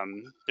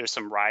there's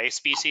some rye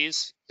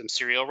species, some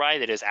cereal rye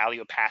that is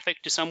allelopathic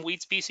to some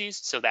weed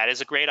species. So that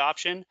is a great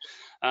option.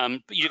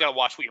 But you got to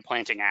watch what you're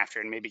planting after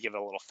and maybe give it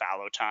a little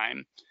fallow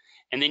time.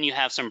 And then you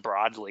have some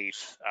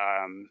broadleaf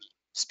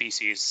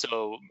species.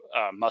 So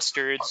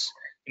mustards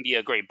can be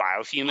a great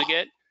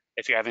biofumigate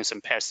if you're having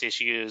some pest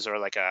issues or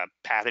like a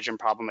pathogen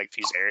problem like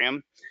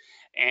fusarium.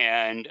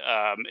 And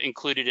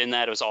included in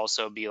that is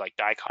also be like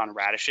daikon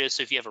radishes.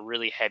 So if you have a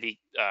really heavy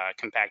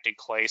compacted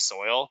clay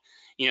soil,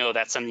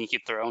 that's something you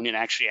could throw in and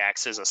actually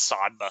acts as a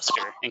sod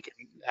buster and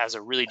has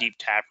a really deep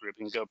taproot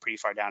and go pretty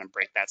far down and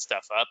break that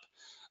stuff up.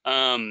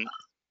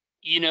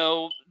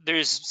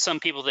 There's some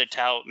people that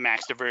tout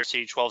max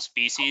diversity 12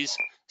 species.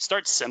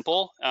 Start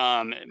simple,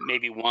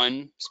 maybe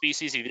one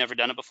species if you've never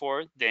done it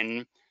before,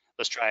 then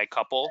let's try a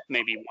couple,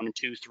 maybe 1,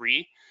 2,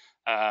 3.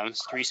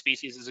 3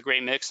 species is a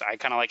great mix. I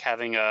kind of like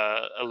having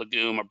a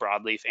legume, a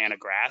broadleaf, and a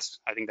grass.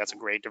 I think that's a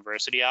great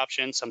diversity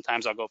option.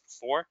 Sometimes I'll go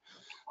for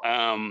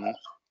 4.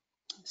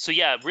 So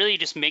yeah, really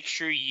just make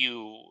sure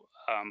you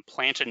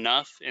plant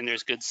enough and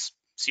there's good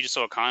seed to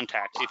soil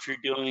contact. If you're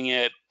doing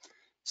it,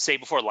 say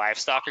before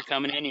livestock are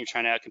coming in, and you're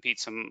trying to outcompete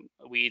some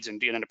weeds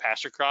and get into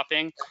pasture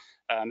cropping.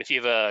 If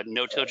you have a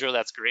no-till drill,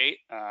 that's great.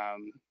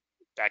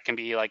 That can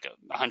be like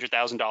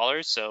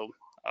 $100,000. So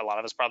a lot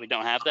of us probably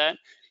don't have that.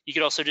 You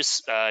could also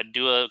just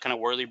do a kind of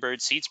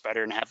whirly-bird seed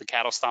spreader and have the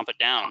cattle stomp it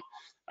down.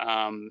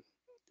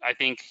 I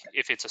think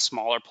if it's a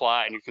smaller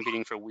plot and you're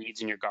competing for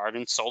weeds in your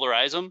garden,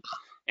 solarize them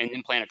and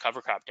then plant a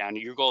cover crop down.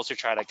 Your goal is to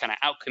try to kind of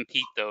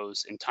outcompete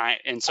those in time.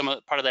 And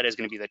part of that is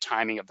going to be the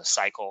timing of the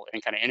cycle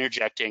and kind of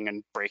interjecting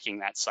and breaking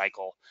that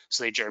cycle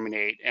so they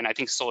germinate. And I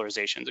think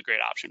solarization is a great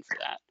option for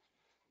that.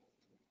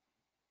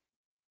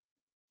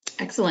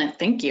 Excellent,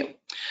 thank you.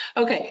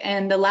 Okay,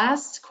 and the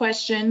last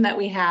question that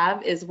we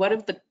have is what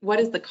is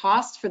the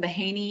cost for the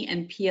Haney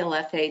and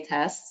PLFA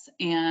tests?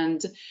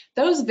 And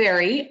those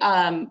vary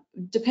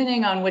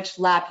depending on which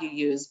lab you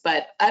use,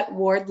 but at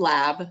Ward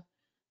Lab,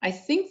 I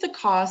think the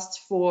cost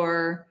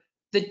for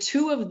the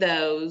 2 of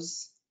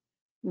those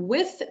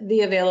with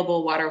the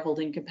available water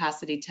holding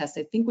capacity test,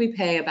 I think we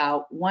pay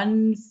about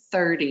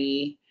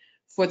 $130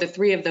 for the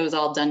 3 of those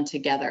all done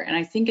together. And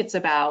I think it's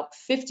about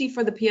 $50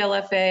 for the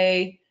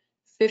PLFA,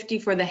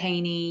 $50 for the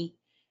Haney.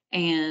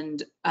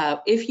 And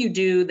if you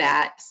do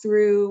that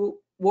through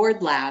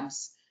Ward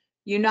Labs,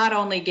 you not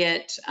only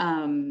get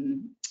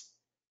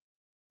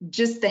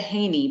just the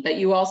Haney, but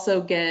you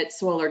also get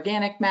soil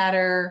organic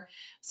matter,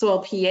 soil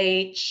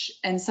pH,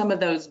 and some of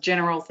those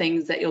general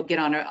things that you'll get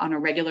on a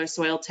regular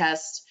soil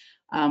test.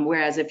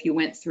 Whereas if you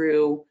went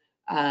through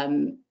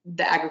the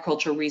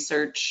Agricultural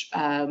Research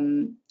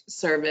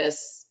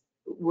Service,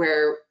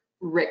 where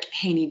Rick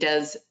Haney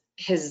does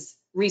his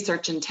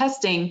research and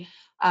testing,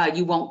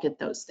 you won't get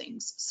those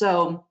things.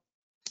 So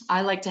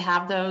I like to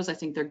have those. I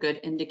think they're good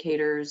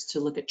indicators to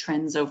look at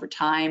trends over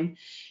time.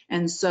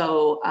 And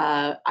so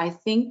I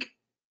think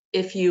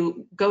if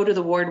you go to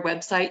the Ward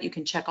website, you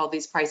can check all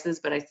these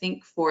prices, but I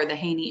think for the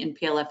Haney and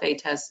PLFA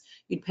tests,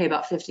 you'd pay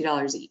about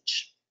 $50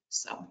 each.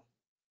 So.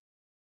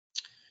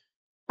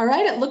 All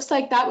right, it looks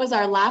like that was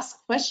our last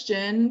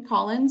question,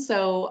 Colin.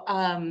 So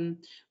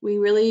we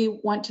really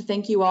want to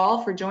thank you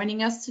all for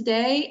joining us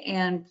today.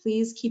 And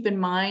please keep in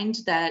mind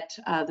that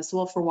the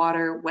Soil for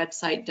Water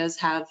website does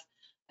have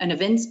an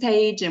events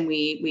page, and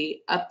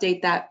we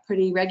update that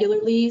pretty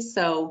regularly.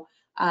 So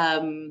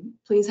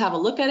please have a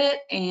look at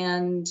it.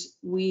 And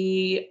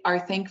we are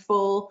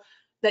thankful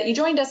that you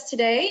joined us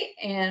today,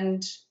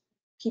 and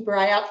keep your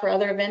eye out for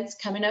other events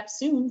coming up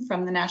soon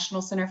from the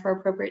National Center for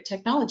Appropriate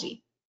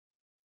Technology.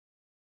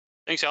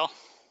 Thanks, y'all.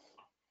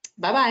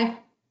 Bye-bye.